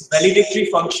this valedictory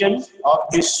function of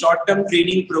this short-term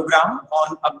training program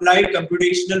on applied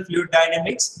computational fluid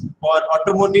dynamics for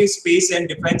automotive, space and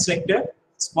defense sector,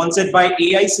 sponsored by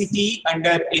AICTE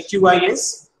under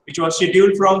HUIS, which was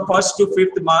scheduled from 1st to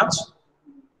 5th March.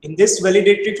 In this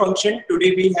valedictory function,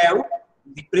 today we have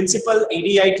the principal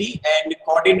ADIT and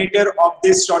coordinator of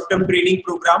this short-term training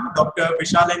program, Dr.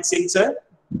 Vishal N. Singh sir,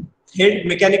 Head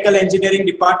Mechanical Engineering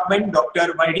Department,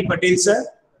 Dr. Y.D. Patel sir,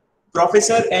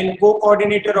 Professor and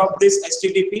co-coordinator of this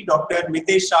STTP, Dr.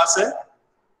 Mitesh Shah sir.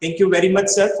 Thank you very much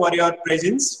sir for your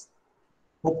presence.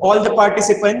 Hope all the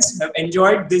participants have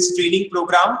enjoyed this training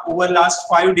program over last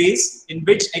 5 days, in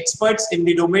which experts in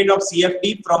the domain of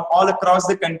CFD from all across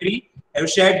the country have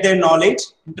shared their knowledge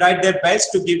and tried their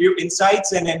best to give you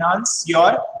insights and enhance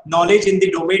your knowledge in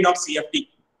the domain of CFD.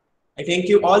 I thank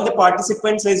you all the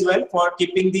participants as well for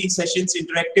keeping the sessions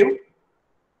interactive.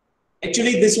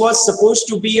 Actually, this was supposed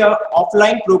to be an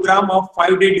offline program of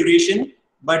 5-day duration,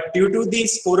 but due to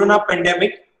this corona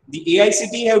pandemic, the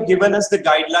AICTE have given us the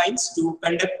guidelines to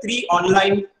conduct 3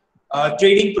 online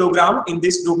training program in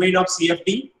this domain of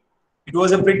CFD. It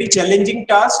was a pretty challenging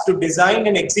task to design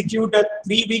and execute a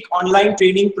 3-week online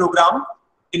training program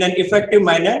in an effective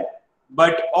manner.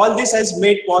 But all this has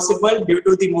made possible due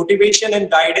to the motivation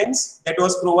and guidance that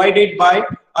was provided by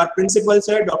our principal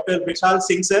sir, Dr. Vishal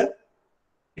Singh sir.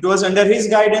 It was under his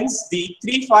guidance, the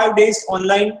 3 5 days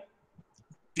online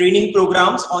training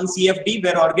programs on CFD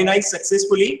were organized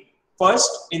successfully. First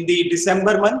in the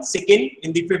December month, second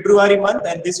in the February month,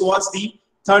 and this was the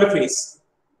 3rd phase.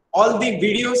 All the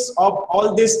videos of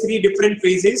all these 3 different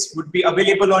phases would be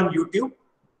available on YouTube.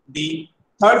 The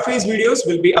 3rd phase videos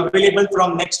will be available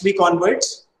from next week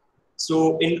onwards.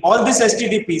 So in all these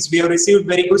STDPs, we have received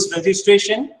very good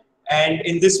registration. And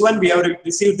in this one, we have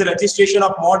received the registration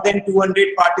of more than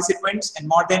 200 participants, and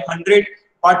more than 100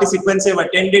 participants have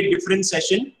attended different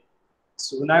sessions.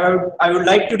 So now I would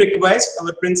like to request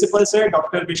our principal sir,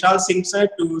 Dr. Vishal Singh sir,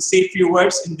 to say a few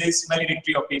words in this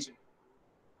valedictory occasion.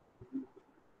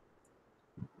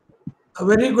 A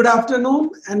very good afternoon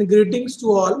and greetings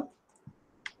to all.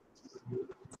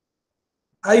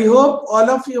 I hope all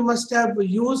of you must have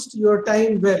used your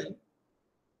time well.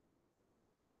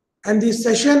 And the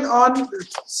session on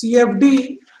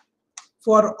CFD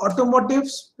for automotive,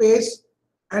 space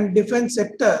and defense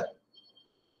sector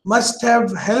must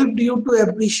have helped you to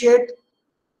appreciate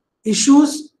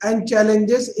issues and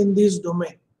challenges in this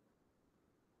domain.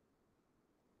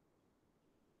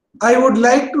 I would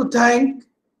like to thank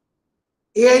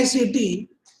AICTE,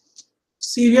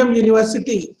 CVM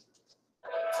University,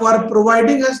 for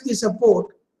providing us the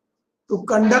support to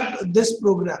conduct this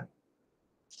program.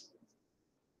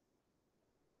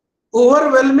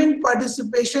 Overwhelming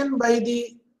participation by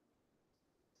the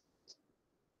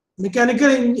mechanical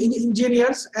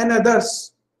engineers and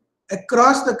others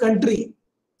across the country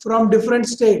from different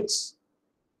states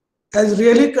has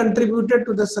really contributed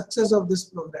to the success of this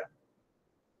program.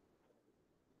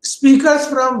 Speakers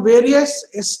from various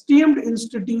esteemed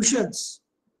institutions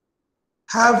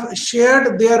have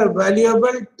shared their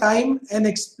valuable time and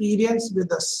experience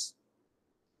with us.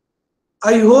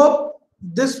 I hope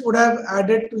this would have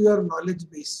added to your knowledge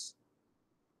base.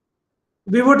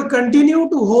 We would continue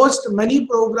to host many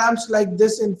programs like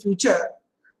this in future,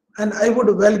 and I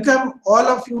would welcome all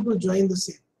of you to join the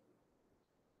same.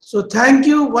 So thank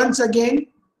you once again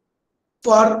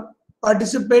for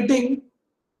participating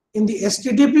in the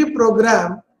STTP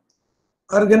program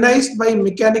organized by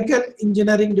Mechanical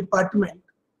Engineering Department.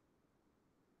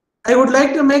 I would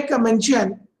like to make a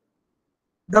mention,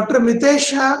 Dr.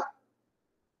 Mitesh Shah,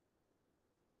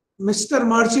 Mr.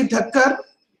 Mercy Thakkar,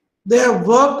 they have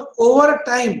worked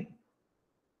overtime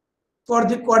for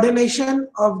the coordination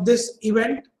of this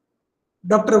event.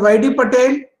 Dr. Y.D.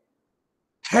 Patel,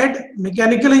 Head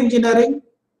Mechanical Engineering,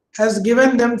 has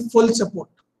given them full support.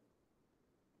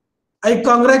 I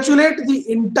congratulate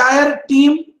the entire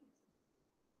team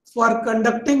for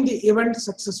conducting the event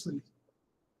successfully.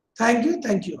 Thank you.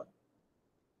 Thank you.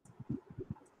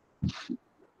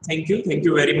 Thank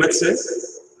you very much sir.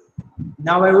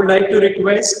 Now I would like to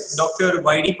request Dr.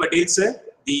 Y.D. Patel sir,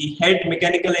 the Head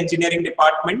Mechanical Engineering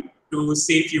Department, to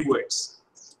say a few words.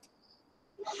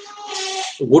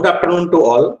 Good afternoon to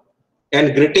all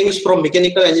and greetings from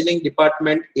Mechanical Engineering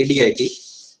Department ADIT.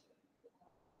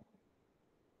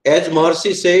 As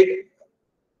Mercy said,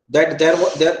 that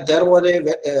there was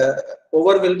a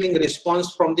overwhelming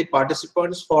response from the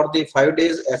participants for the 5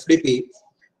 days FDP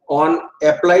on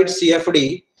applied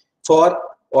CFD for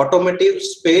automotive,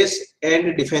 space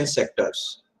and defense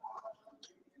sectors.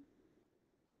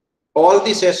 All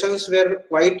the sessions were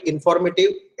quite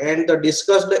informative, and the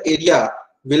discussed area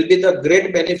will be the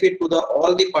great benefit to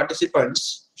all the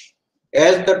participants,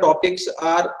 as the topics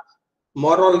are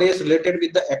more or less related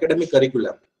with the academic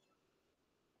curriculum.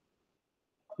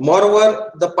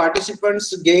 Moreover, the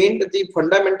participants gained the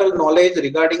fundamental knowledge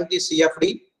regarding the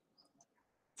CFD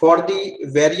for the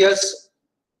various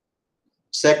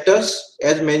sectors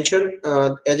as mentioned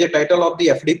as a title of the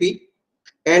FDP,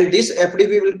 and this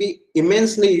FDP will be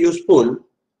immensely useful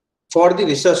for the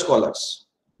research scholars.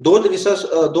 Those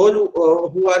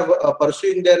who are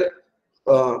pursuing their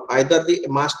either the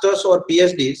masters or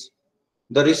PhDs,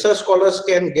 the research scholars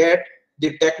can get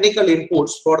the technical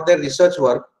inputs for their research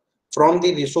work from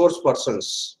the resource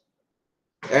persons,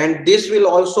 and this will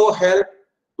also help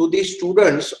to the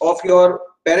students of your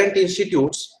parent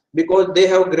institutes, because they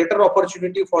have greater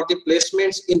opportunity for the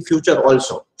placements in future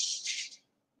also.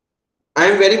 I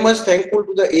am very much thankful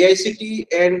to the AICT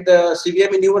and the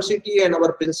CVM University and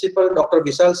our principal Dr.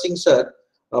 Vishal Singh sir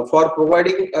for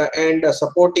providing and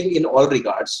supporting in all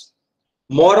regards.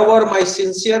 Moreover, my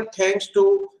sincere thanks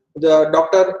to the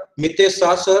Dr. Mitesh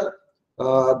Shah sir,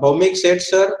 Bhaumik Seth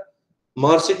sir,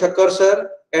 Mercy Thakkar sir,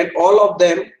 and all of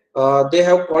them. They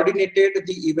have coordinated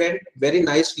the event very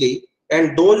nicely,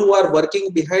 and those who are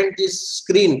working behind this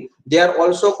screen, they are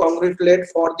also congratulated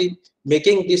for the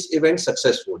making this event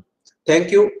successful.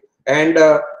 Thank you, and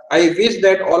I wish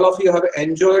that all of you have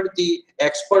enjoyed the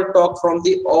expert talk from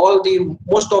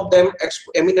most of them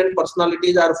eminent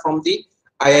personalities are from the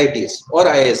IITs or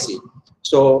ISC.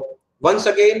 So once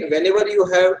again, whenever you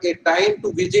have a time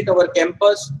to visit our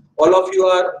campus, all of you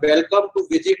are welcome to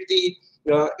visit the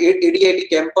ADIT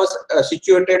campus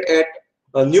situated at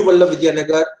New Vallabh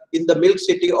Vidyanagar in the Milk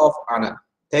City of Anand.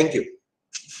 Thank you.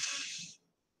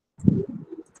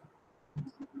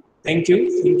 Thank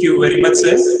you very much,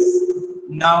 sir.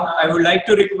 Now, I would like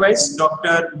to request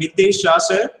Dr. Mitesh Shah,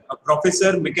 sir, a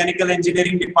professor, Mechanical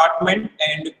Engineering Department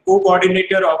and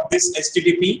co-coordinator of this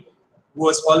STDP, who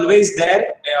was always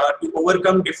there to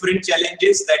overcome different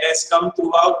challenges that has come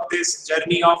throughout this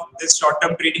journey of this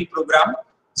short-term training program.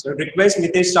 So, request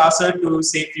Mitesh Shah, sir, to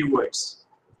say a few words.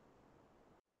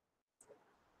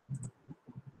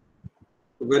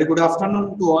 Very good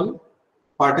afternoon to all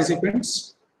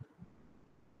participants.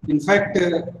 In fact,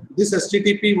 this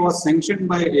STTP was sanctioned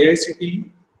by AICT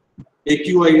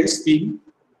AQIS team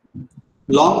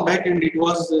long back, and it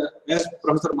was, as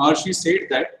Professor Maharshi said,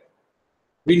 that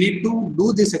we need to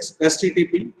do this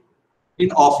STTP in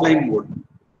offline mode.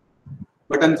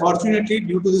 But unfortunately,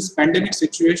 due to this pandemic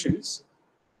situations,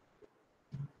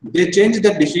 they changed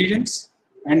their decisions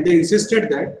and they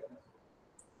insisted that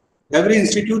every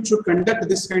institute should conduct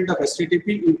this kind of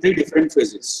STTP in 3 different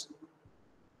phases.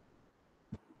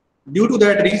 Due to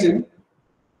that reason,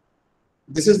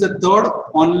 this is the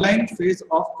 3rd online phase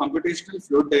of computational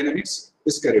fluid dynamics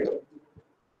is carried out.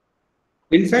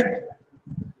 In fact,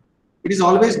 it is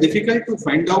always difficult to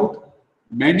find out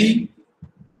many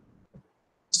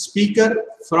speakers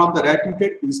from the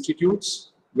reputed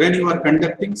institutes when you are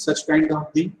conducting such kind of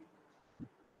the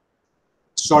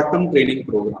short-term training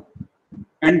program,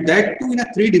 and that too in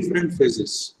a 3 different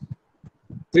phases.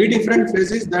 3 different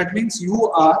phases, that means you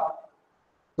are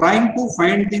trying to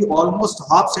find the almost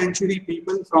half-century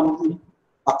people from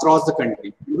across the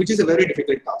country, which is a very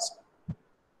difficult task.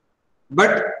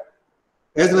 But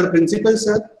as our principal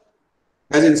sir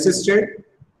has insisted,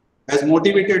 has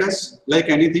motivated us like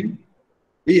anything,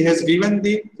 he has given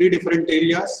the 3 different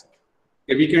areas.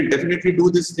 We can definitely do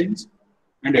these things,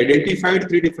 and identified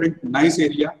 3 different nice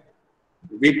areas.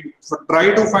 We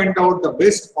try to find out the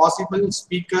best possible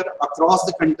speaker across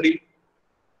the country,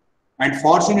 and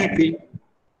fortunately,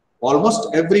 almost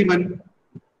everyone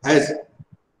has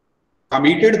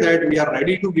committed that we are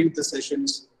ready to give the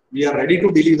sessions, we are ready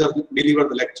to deliver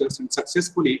the lectures, and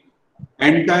successfully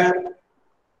entire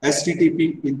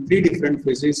STTP in 3 different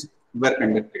phases were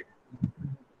conducted.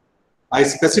 I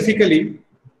specifically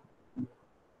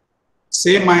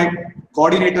say my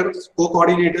coordinators,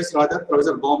 co-coordinators rather,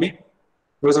 Professor Bhaumik,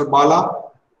 Professor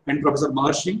Bala, and Professor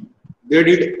Maharshi, they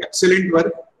did excellent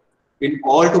work in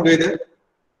all together,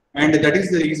 and that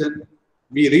is the reason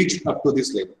we reached up to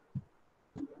this level.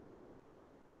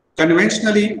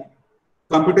 Conventionally,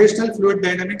 computational fluid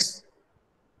dynamics,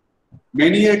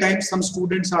 many a times some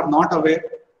students are not aware.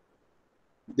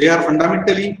 They are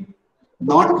fundamentally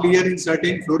not clear in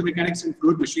certain fluid mechanics and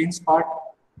fluid machines part.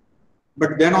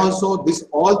 But then also this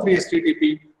all 3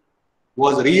 STTP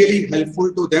was really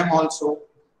helpful to them also.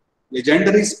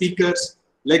 Legendary speakers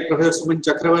like Professor Suman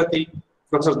Chakravarti,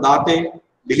 Professor Date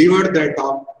delivered that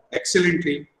talk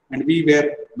excellently, and we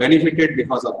were benefited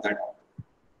because of that.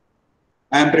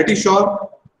 I am pretty sure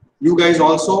you guys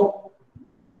also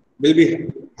will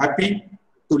be happy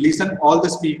to listen all the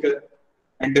speaker,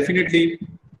 and definitely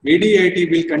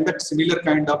ADIT will conduct similar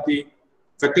kind of the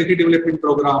faculty development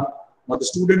program or the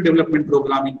student development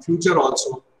program in future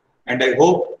also, and I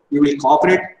hope you will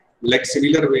cooperate like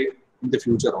similar way in the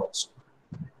future also.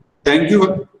 Thank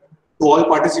you to all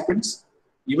participants.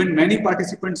 Even many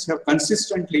participants have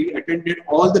consistently attended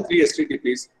all the 3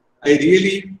 STTPs. I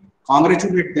really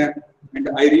congratulate them, and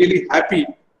I really happy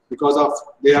because of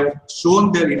they have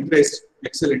shown their interest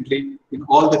excellently in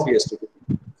all the 3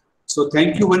 STTPs. So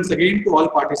thank you once again to all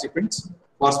participants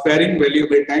for sparing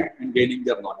valuable time and gaining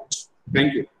their knowledge.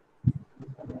 Thank you.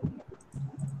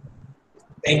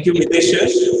 Thank you, Mitesh.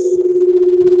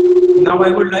 Now I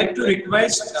would like to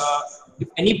request if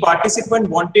any participant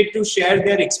wanted to share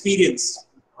their experience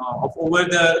of over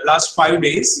the last 5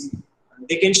 days,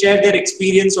 they can share their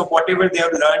experience of whatever they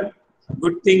have learned, a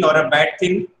good thing or a bad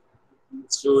thing.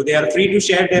 So they are free to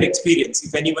share their experience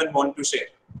if anyone want to share.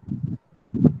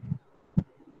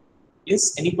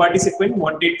 Yes, any participant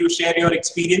wanted to share your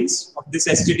experience of this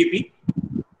STTP?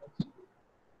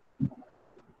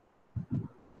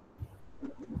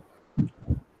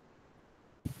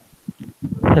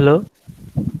 Hello.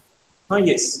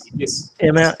 Yes, yes.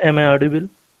 Am I audible?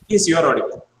 Yes, you are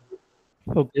audible.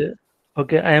 Okay.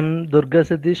 Okay. I am Durga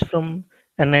Satish from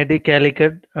NIT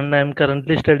Calicut, and I am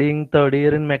currently studying 3rd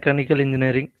year in mechanical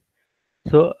engineering.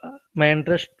 So my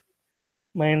interest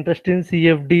in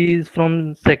CFD is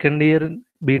from 2nd year in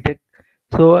BTech.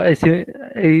 So I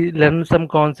learned some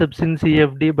concepts in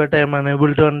CFD, but I am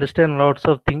unable to understand lots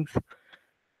of things.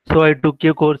 So I took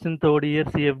a course in 3rd year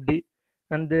CFD,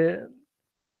 and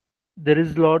there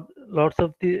is lots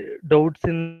of the doubts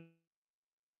in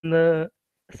the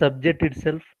subject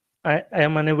itself. I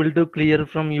am unable to clear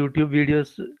from YouTube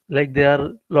videos, like there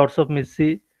are lots of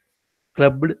messy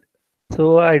clubbed.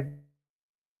 So I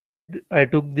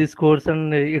took this course,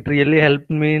 and it really helped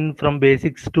me in from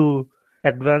basics to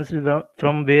advanced,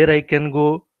 from where I can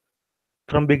go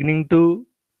from beginning to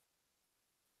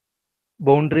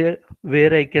boundary,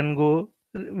 where I can go,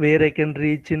 where I can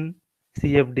reach in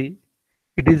CFD.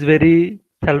 It is very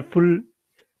helpful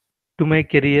to my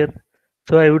career.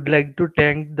 So I would like to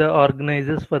thank the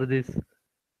organizers for this.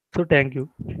 So thank you.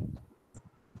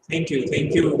 Thank you.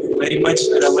 Thank you very much,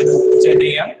 Raman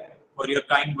Janaya, for your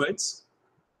kind words.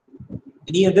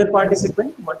 Any other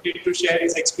participant wanted to share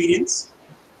his experience?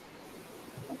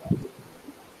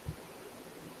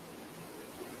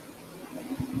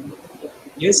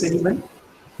 Yes, anyone?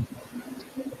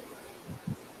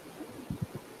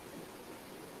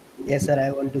 Yes, sir,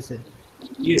 I want to say.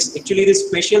 Yes, actually, this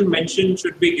special mention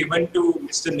should be given to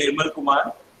Mr. Nirmal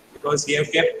Kumar, because he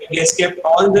has kept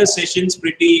all the sessions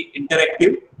pretty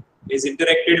interactive. He has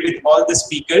interacted with all the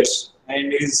speakers,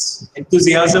 and his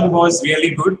enthusiasm was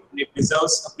really good. It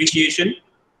deserves appreciation.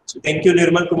 So thank you,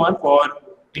 Nirmal Kumar, for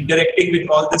interacting with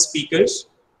all the speakers.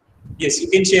 Yes, you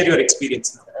can share your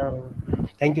experience now.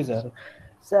 Thank you, sir.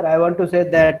 Sir, I want to say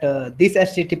that this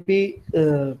STTP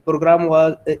program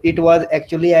was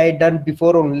actually I done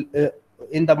before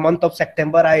in the month of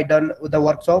September. I done the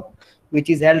workshop which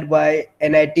is held by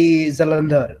NIT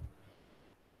Jalandhar.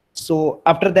 So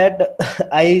after that,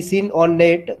 I seen on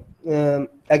net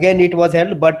again it was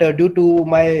held, but due to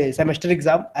my semester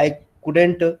exam, I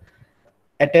couldn't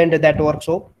attend that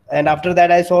workshop. And after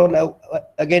that, I saw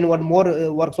again one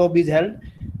more workshop is held,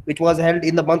 which was held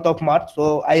in the month of March.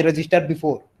 So I registered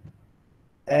before,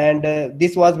 and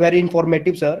this was very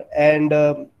informative, sir. And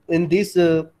in this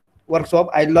workshop,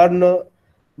 I learned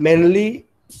mainly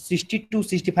 60 to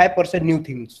 65% new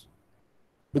things,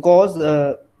 because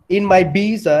in my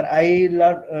B, sir, I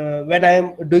learned when I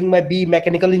am doing my B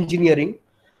mechanical engineering.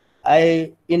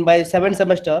 I in my 7th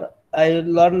semester I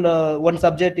learned one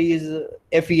subject is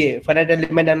FEA, finite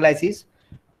element analysis.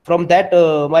 From that,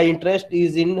 my interest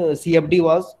is in CFD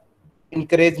was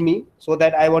encouraged me, so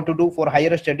that I want to do for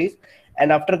higher studies.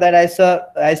 And after that, I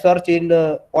search in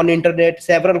on internet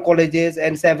several colleges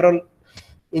and several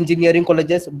engineering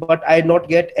colleges, but I not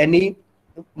get any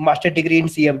master degree in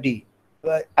CFD.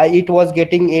 It was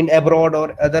getting in abroad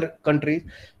or other countries.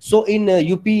 So in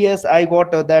UPS, I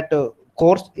got that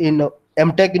course in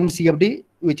MTech in CFD,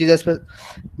 which is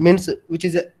which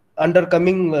is under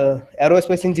coming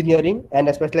aerospace engineering and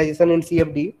a specialization in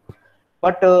CFD.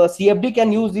 But CFD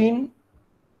can use in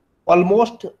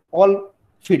almost all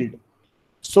field.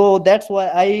 So that's why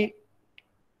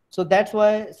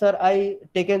sir, I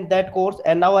taken that course,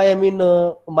 and now I am in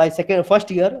my first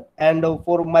year, and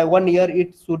for my 1 year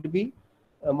it should be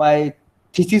my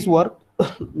thesis work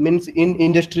means in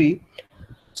industry.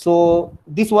 So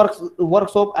this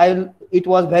workshop, it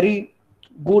was very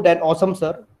good and awesome,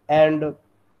 sir. And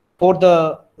for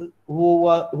the who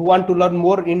want to learn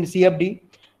more in CFD,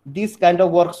 this kind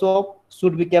of workshop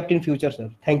should be kept in future, sir.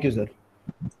 Thank you, sir.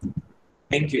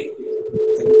 Thank you.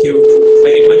 Thank you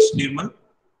very much, Nirmal.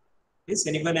 Yes,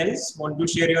 anyone else want to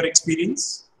share your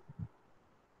experience?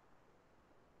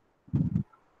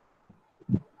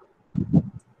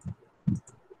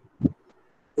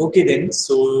 Okay then,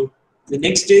 so the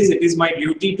next is, it is my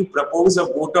duty to propose a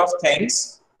vote of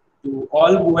thanks to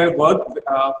all who have worked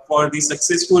for the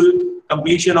successful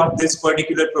completion of this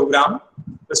particular program.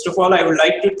 First of all, I would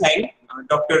like to thank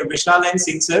Dr. Vishal and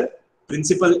Singh sir,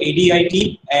 Principal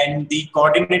ADIT and the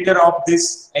coordinator of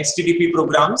this STDP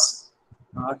programs.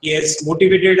 He has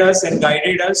motivated us and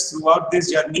guided us throughout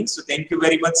this journey. So thank you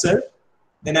very much, sir.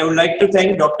 Then I would like to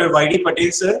thank Dr. YD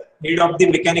Patel, sir, Head of the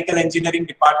Mechanical Engineering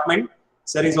Department.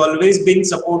 Sir is always been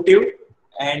supportive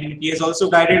and he has also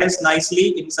guided us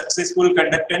nicely in successful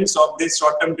conductance of this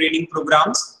short-term training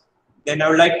programs. Then I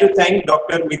would like to thank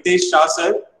Dr. Mitesh Shah,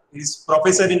 sir. He is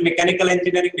Professor in Mechanical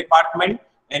Engineering Department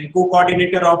and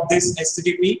co-coordinator of this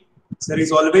STDP. Sir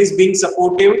is always being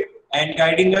supportive and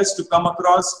guiding us to come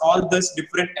across all these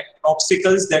different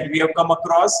obstacles that we have come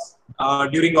across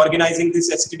during organizing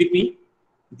this STDP.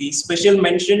 The special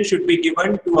mention should be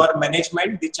given to our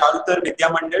management, the Charutar Vidya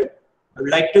Mandal. I would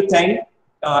like to thank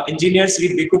Engineer Sri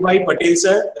Bikubai Patel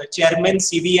sir, Chairman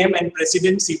CVM and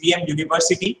President CVM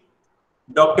University,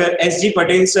 Dr. S.G.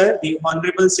 Patel sir, the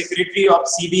Honorable Secretary of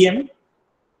CVM,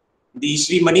 the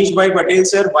Sri Manish Bhai Patel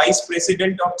sir, Vice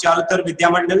President of Charutar Vidya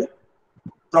Mandal,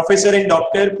 Professor and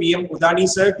Dr. P.M. Udani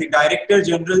sir, the Director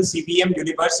General CVM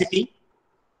University.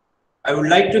 I would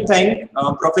like to thank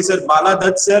Professor Bala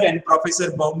Dutt sir and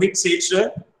Professor Bhaumik Seth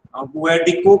sir, who were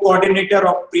the co-coordinator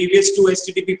of previous two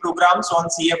STDP programs on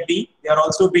CFD. They are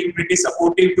also being pretty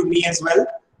supportive to me as well.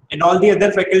 And all the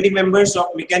other faculty members of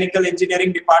Mechanical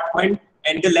Engineering Department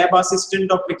and the lab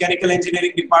assistant of Mechanical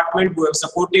Engineering Department who have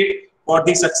supported for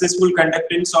the successful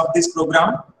conductance of this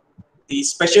program. The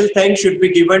special thanks should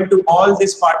be given to all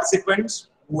these participants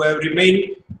who have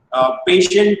remained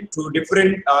patient through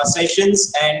different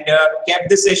sessions and kept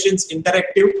the sessions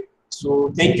interactive.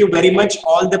 So thank you very much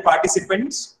all the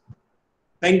participants.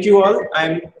 Thank you all.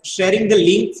 I'm sharing the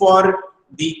link for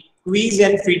the quiz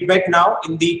and feedback now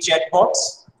in the chat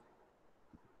box.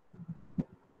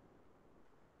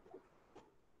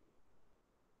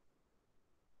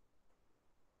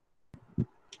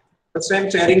 First, I'm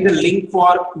sharing the link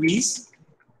for quiz.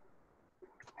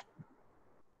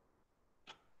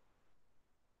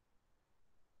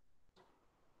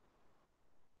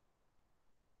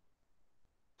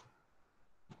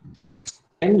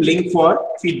 And link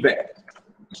for feedback.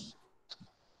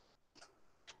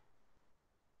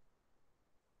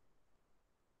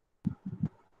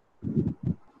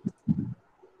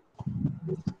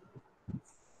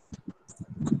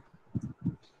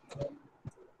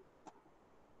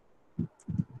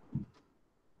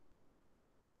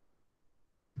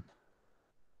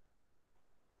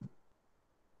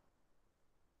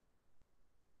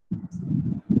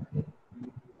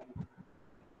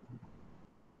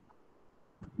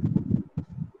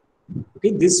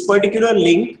 Okay, this particular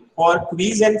link for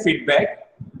quiz and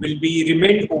feedback will be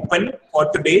remain open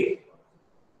for today.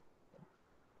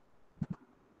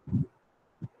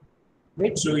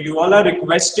 Right, so you all are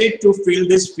requested to fill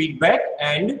this feedback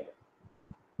and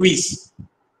quiz.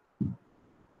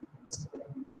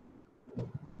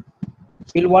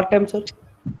 Till what time, sir?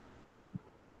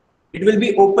 It will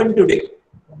be open today.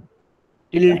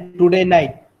 Till today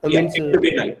night. Yeah, till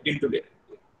today night. Till today.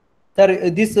 Sir,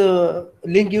 this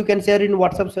link you can share in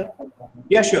WhatsApp, sir?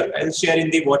 Yeah, sure. I'll share in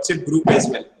the WhatsApp group as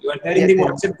well. You are there in the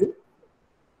WhatsApp group?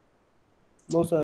 No, sir.